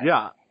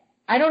yeah,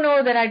 I don't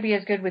know that I'd be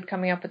as good with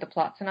coming up with the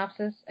plot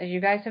synopsis as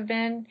you guys have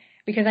been,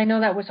 because I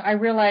know I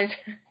realized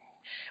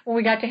when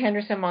we got to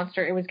Henderson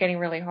Monster, it was getting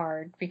really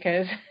hard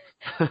because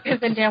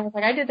then Dan was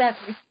like, I did that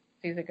 3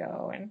 seasons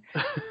ago, and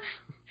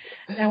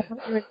I want to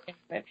do it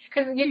again.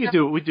 Because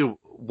we do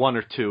one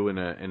or two in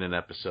an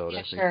episode. Yeah,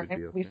 I think sure,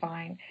 would be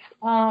fine.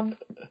 And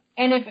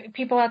if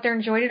people out there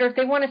enjoyed it, or if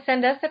they want to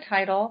send us a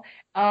title,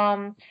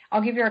 I'll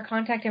give you our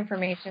contact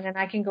information, and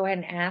I can go ahead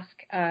and ask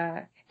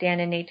Dan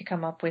and Nate to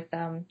come up with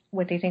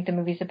what they think the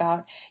movie's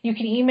about. You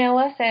can email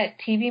us at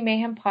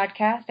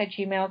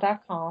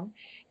tvmayhempodcast@gmail.com.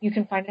 You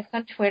can find us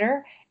on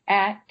Twitter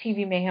at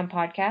TV Mayhem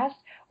Podcast,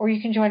 or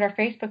you can join our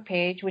Facebook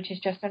page, which is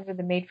just under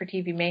the Made for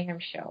TV Mayhem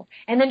show.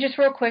 And then just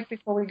real quick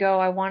before we go,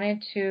 I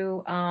wanted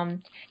to,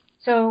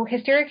 so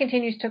Hysteria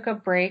Continues took a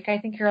break. I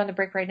think you're on the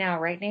break right now,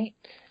 right, Nate?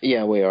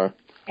 Yeah, we are.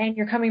 And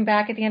you're coming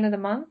back at the end of the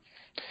month?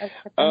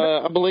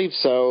 I believe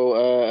so.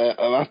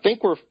 I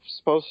think we're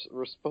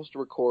supposed to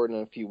record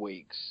in a few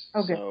weeks.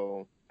 Oh, good.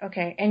 So.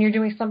 Okay, and you're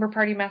doing Slumber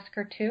Party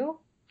Massacre 2?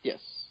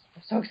 Yes.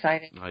 I'm so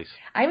excited. Nice.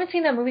 I haven't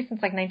seen that movie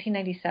since like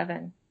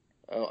 1997.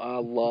 Oh, I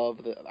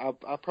love that. I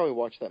probably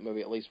watch that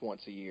movie at least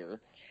once a year.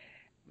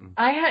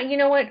 You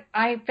know what?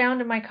 I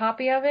found my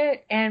copy of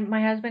it, and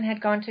my husband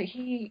had gone to,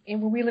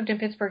 when we lived in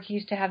Pittsburgh, he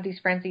used to have these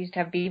friends that used to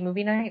have B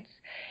movie nights,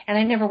 and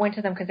I never went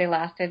to them because they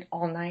lasted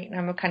all night, and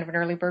I'm a kind of an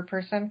early bird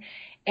person.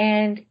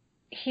 And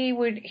he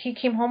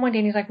came home one day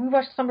and he's like, we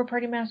watched Slumber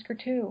Party Massacre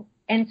 2.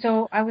 And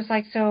so I was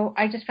like, so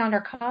I just found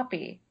our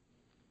copy.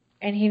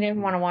 And he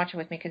didn't want to watch it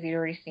with me because he'd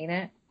already seen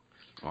it.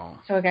 Oh.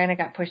 So again, it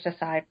got pushed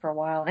aside for a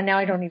while, and now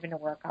I don't even know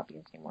where our copy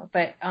is anymore.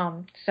 But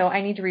so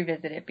I need to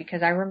revisit it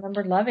because I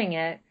remember loving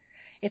it.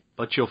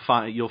 But you'll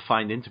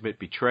find Intimate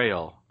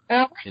Betrayal.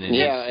 Yeah,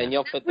 and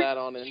you'll put that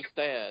on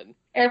instead.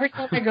 Every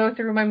time I go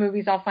through my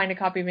movies, I'll find a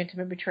copy of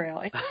Intimate Betrayal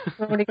and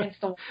throw it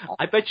against the wall.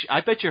 I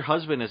bet your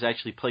husband has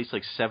actually placed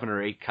like 7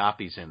 or 8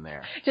 copies in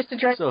there. Just to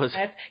drive me nuts.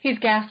 He's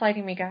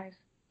gaslighting me, guys.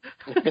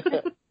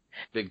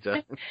 Big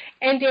time.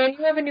 And Dan,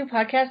 you have a new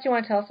podcast. Do you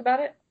want to tell us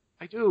about it?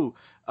 I do.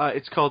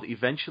 It's called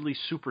Eventually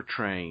Super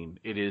Train.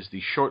 It is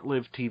the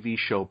short-lived TV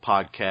show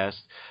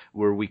podcast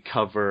where we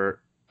cover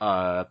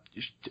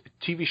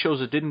TV shows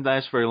that didn't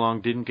last very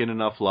long, didn't get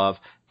enough love,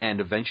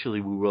 and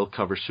eventually we will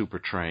cover Super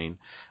Train.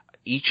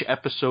 Each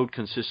episode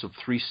consists of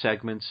 3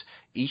 segments.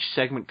 Each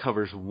segment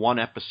covers 1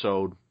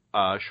 episode,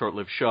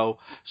 short-lived show.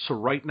 So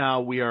right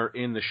now we are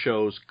in the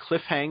show's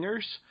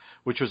Cliffhangers,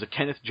 which was a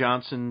Kenneth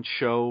Johnson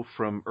show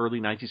from early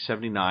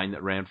 1979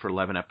 that ran for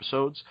 11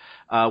 episodes.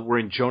 We're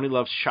in Joni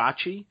Loves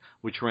Chachi,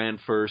 which ran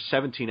for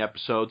 17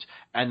 episodes.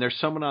 And there's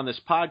someone on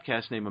this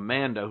podcast named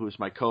Amanda, who's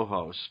my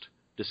co-host,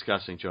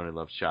 discussing Joni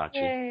Loves Chachi.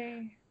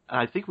 Yay.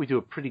 I think we do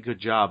a pretty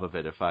good job of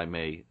it, if I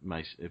may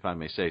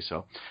say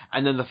so.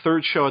 And then the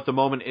third show at the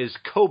moment is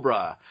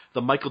Cobra,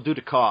 the Michael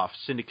Dudikoff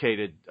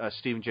syndicated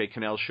Stephen J.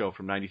 Cannell show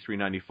from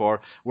 93-94,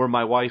 where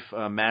my wife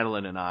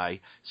Madeline and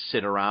I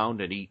sit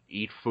around and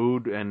eat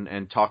food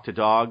and talk to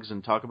dogs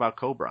and talk about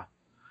Cobra.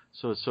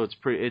 So it's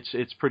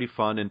pretty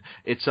fun, and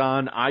it's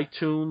on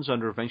iTunes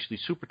under Eventually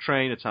Super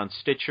Train. It's on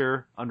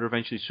Stitcher under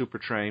Eventually Super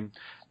Train,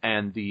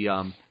 and the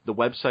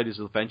website is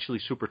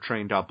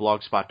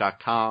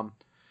eventuallysupertrain.blogspot.com.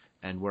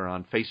 And we're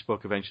on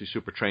Facebook, Eventually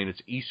Super Train.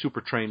 It's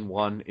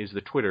eSupertrain1 is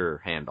the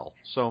Twitter handle.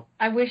 So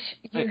I wish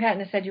you hadn't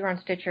have said you were on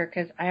Stitcher,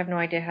 because I have no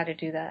idea how to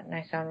do that, and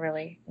I sound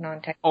really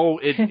non-technical. Oh,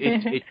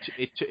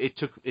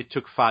 it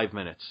took 5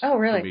 minutes. Oh,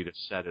 really? For me to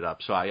set it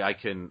up. So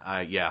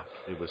yeah,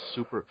 it was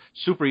super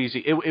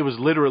easy. It was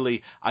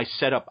literally, I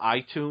set up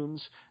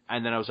iTunes,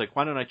 and then I was like,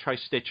 why don't I try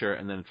Stitcher?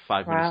 And then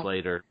 5 minutes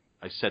later,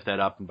 I set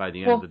that up, and by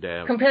the end of the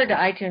day, compared to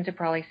iTunes, it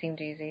probably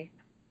seemed easy.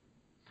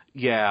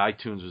 Yeah,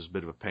 iTunes was a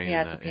bit of a pain.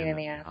 Yeah, it's a pain in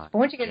the ass. But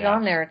once you get it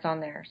on there, it's on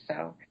there.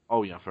 So.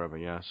 Oh yeah, forever.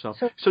 Yeah. So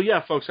yeah,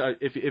 folks.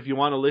 If you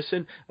want to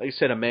listen, like I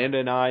said, Amanda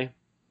and I,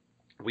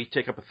 we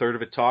take up a third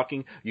of it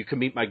talking. You can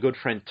meet my good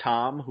friend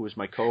Tom, who is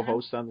my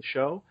co-host on the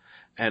show,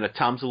 and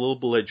Tom's a little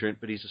belligerent,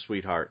 but he's a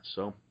sweetheart.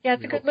 So. Yeah,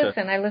 it's a good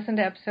listen. I listened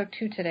to episode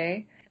 2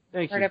 today.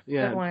 Thank you.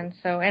 Episode 1.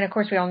 So, and of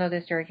course, we all know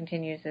This Story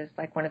Continues is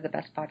like one of the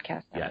best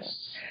podcasts ever.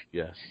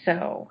 Yes.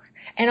 So,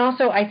 and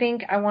also, I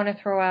think I want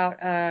to throw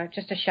out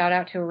just a shout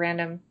out to a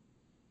random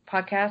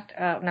podcast,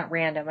 not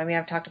random. I mean,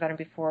 I've talked about him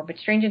before, but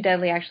Strange and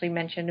Deadly actually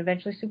mentioned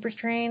Eventually Super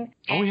Train.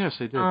 Oh yes,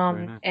 they did.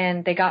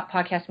 And they got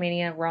Podcast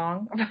Mania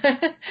wrong.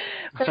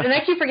 And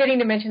I keep forgetting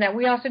to mention that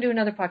we also do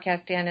another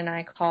podcast, Dan and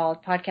I,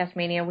 called Podcast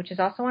Mania, which is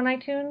also on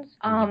iTunes.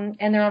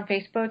 And they're on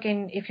Facebook.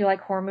 And if you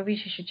like horror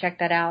movies, you should check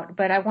that out.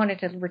 But I wanted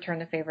to return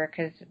the favor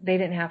because they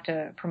didn't have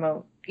to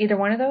promote either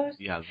one of those.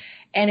 Yeah.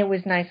 And it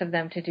was nice of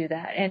them to do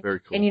that. And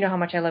very cool. And you know how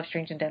much I love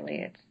Strange and Deadly.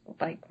 It's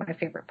like my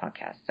favorite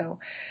podcast. So,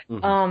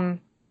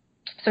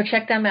 so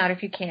check them out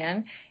if you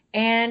can.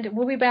 And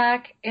we'll be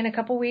back in a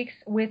couple weeks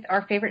with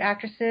our favorite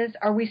actresses.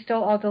 Are we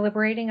still all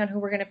deliberating on who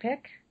we're going to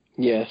pick?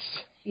 Yes.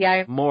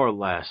 Yeah. More or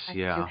less,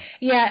 yeah.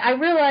 Yeah, I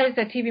realize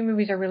that TV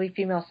movies are really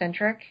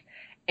female-centric.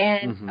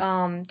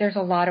 And there's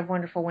a lot of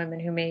wonderful women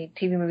who made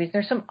TV movies.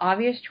 There's some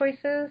obvious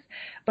choices,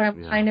 but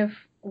I'm kind of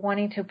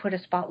wanting to put a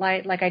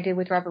spotlight, like I did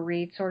with Robert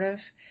Reed, sort of,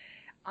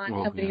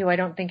 on somebody who I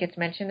don't think gets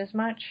mentioned as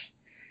much.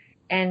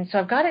 And so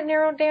I've got it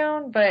narrowed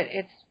down, but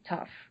it's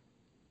tough.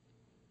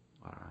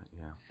 All right,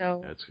 yeah.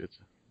 So it's good.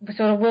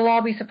 So we'll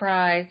all be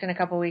surprised in a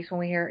couple of weeks when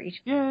we hear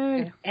each.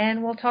 Yay!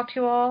 And we'll talk to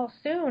you all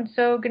soon.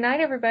 So good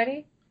night,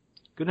 everybody.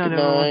 Good night,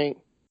 everyone.